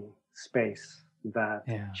seeing space that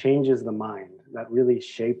changes the mind, that really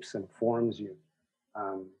shapes and forms you.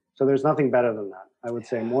 So there's nothing better than that. I would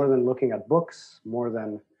say more than looking at books, more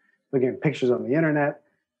than looking at pictures on the internet,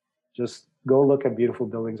 just go look at beautiful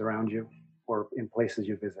buildings around you or in places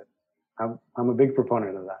you visit. I'm a big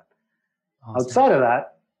proponent of that. Awesome. Outside of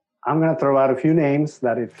that, I'm going to throw out a few names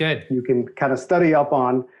that if you can kind of study up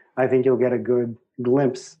on, I think you'll get a good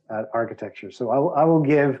glimpse at architecture. So I will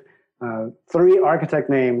give 3 architect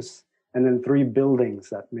names and then 3 buildings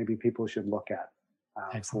that maybe people should look at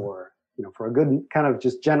for a good kind of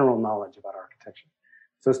just general knowledge about architecture.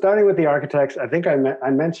 So starting with the architects, I think I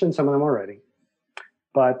mentioned some of them already,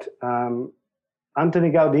 but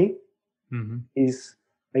Antoni Gaudí, he's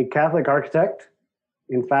a Catholic architect.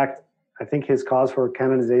 In fact, I think his cause for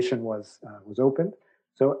canonization was opened.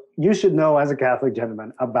 So you should know as a Catholic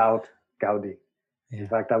gentleman about Gaudí. In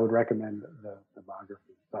fact, I would recommend the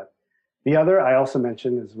biography. But the other I also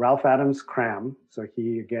mentioned is Ralph Adams Cram. So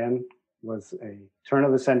he, again, was a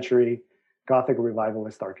turn-of-the-century Gothic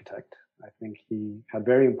revivalist architect. I think he had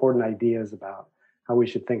very important ideas about how we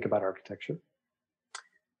should think about architecture.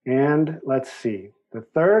 And let's see. The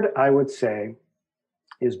third, I would say,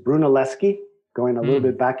 is Brunelleschi, going a little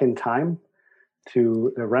bit back in time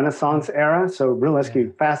to the Renaissance era. So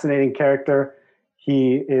Brunelleschi, fascinating character.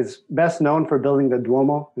 He is best known for building the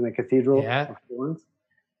Duomo in the Cathedral of Florence.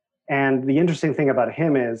 And the interesting thing about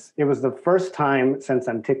him is it was the first time since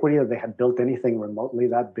antiquity that they had built anything remotely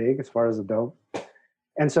that big as far as the dome.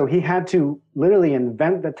 And so he had to literally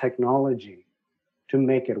invent the technology to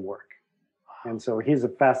make it work. And so he's a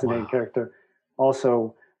fascinating character.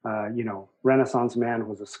 Also, Renaissance man,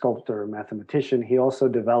 was a sculptor, mathematician. He also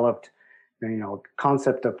developed,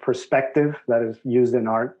 concept of perspective that is used in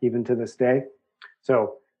art even to this day.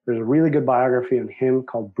 So there's a really good biography on him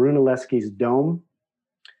called Brunelleschi's Dome,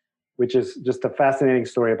 which is just a fascinating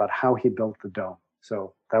story about how he built the dome.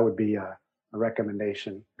 So that would be a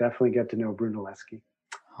recommendation. Definitely get to know Brunelleschi.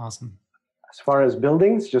 Awesome. As far as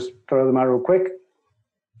buildings, just throw them out real quick.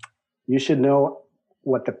 You should know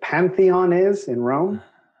what the Pantheon is in Rome.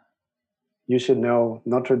 You should know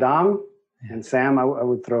Notre Dame. And Sam, I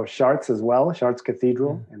would throw Chartres as well, Chartres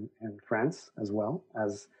Cathedral in France as well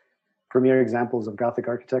as premier examples of Gothic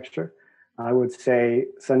architecture. I would say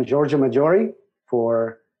San Giorgio Maggiore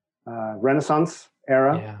for Renaissance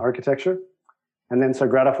era architecture. And then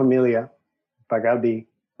Sagrada Familia by Gaudí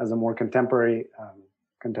as a more contemporary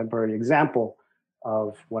example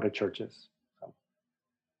of what a church is. So.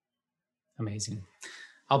 Amazing.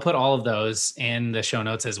 I'll put all of those in the show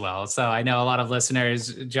notes as well. So I know a lot of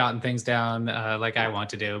listeners jotting things down like I want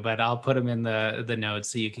to do, but I'll put them in the notes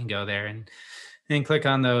so you can go there and click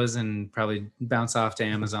on those and probably bounce off to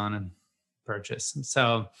Amazon and purchase.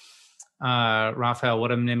 So Raphael,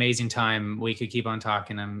 what an amazing time. We could keep on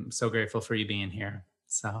talking. I'm so grateful for you being here.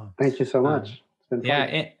 So thank you so much. It's been fun.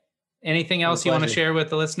 Yeah. Anything else you want to share with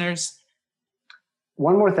the listeners?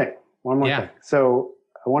 One more thing. So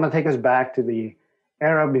I want to take us back to the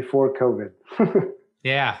era before COVID.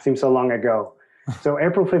 Yeah. Seems so long ago. So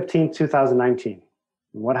April 15th, 2019.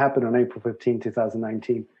 What happened on April 15th,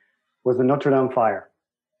 2019 was the Notre Dame fire.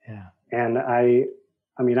 Yeah. And I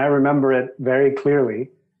remember it very clearly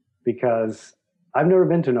because I've never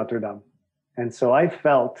been to Notre Dame. And so I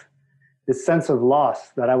felt this sense of loss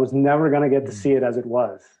that I was never going to get to see it as it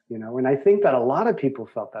was, and I think that a lot of people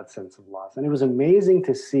felt that sense of loss. And it was amazing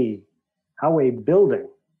to see how a building,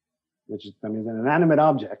 which is an inanimate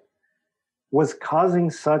object, was causing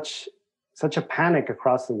such a panic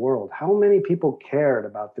across the world. How many people cared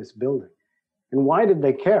about this building? And why did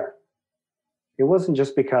they care? It wasn't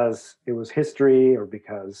just because it was history or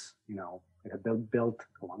because, it had been built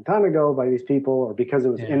a long time ago by these people or because it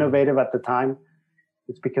was innovative at the time.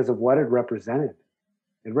 It's because of what it represented.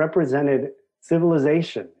 It represented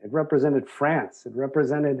civilization. It represented France. It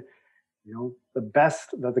represented, the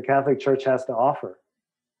best that the Catholic Church has to offer.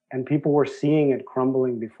 And people were seeing it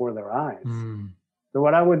crumbling before their eyes.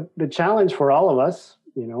 So the challenge for all of us,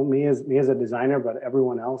 me as a designer, but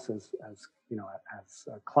everyone else as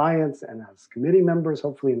clients and as committee members,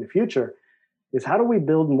 hopefully in the future, is how do we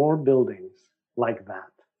build more buildings like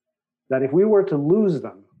that? That if we were to lose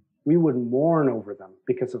them, we would mourn over them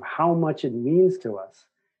because of how much it means to us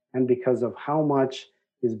and because of how much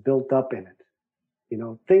is built up in it.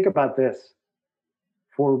 Think about this.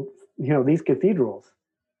 For, these cathedrals,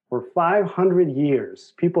 for 500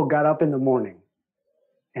 years, people got up in the morning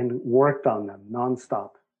and worked on them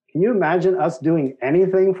nonstop. Can you imagine us doing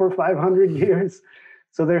anything for 500 years?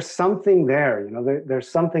 So there's something there, there's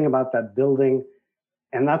something about that building.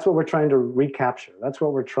 And that's what we're trying to recapture. That's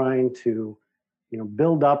what we're trying to,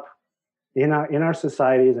 build up in our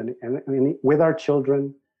societies and with our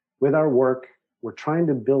children, with our work. We're trying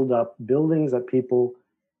to build up buildings that people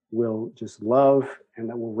will just love and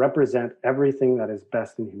that will represent everything that is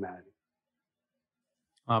best in humanity.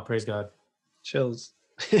 Oh, praise God. Chills.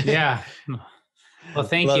 Yeah. Well,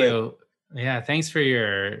 thank Love you. Yeah. Thanks for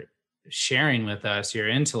your sharing with us, your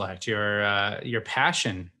intellect, your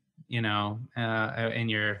passion,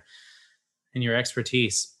 and your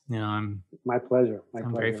expertise. I'm my pleasure.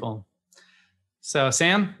 I'm grateful. So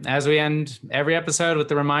Sam, as we end every episode with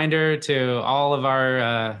the reminder to all of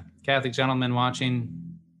our Catholic gentlemen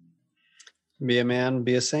watching, be a man,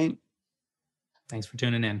 be a saint. Thanks for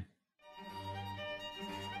tuning in.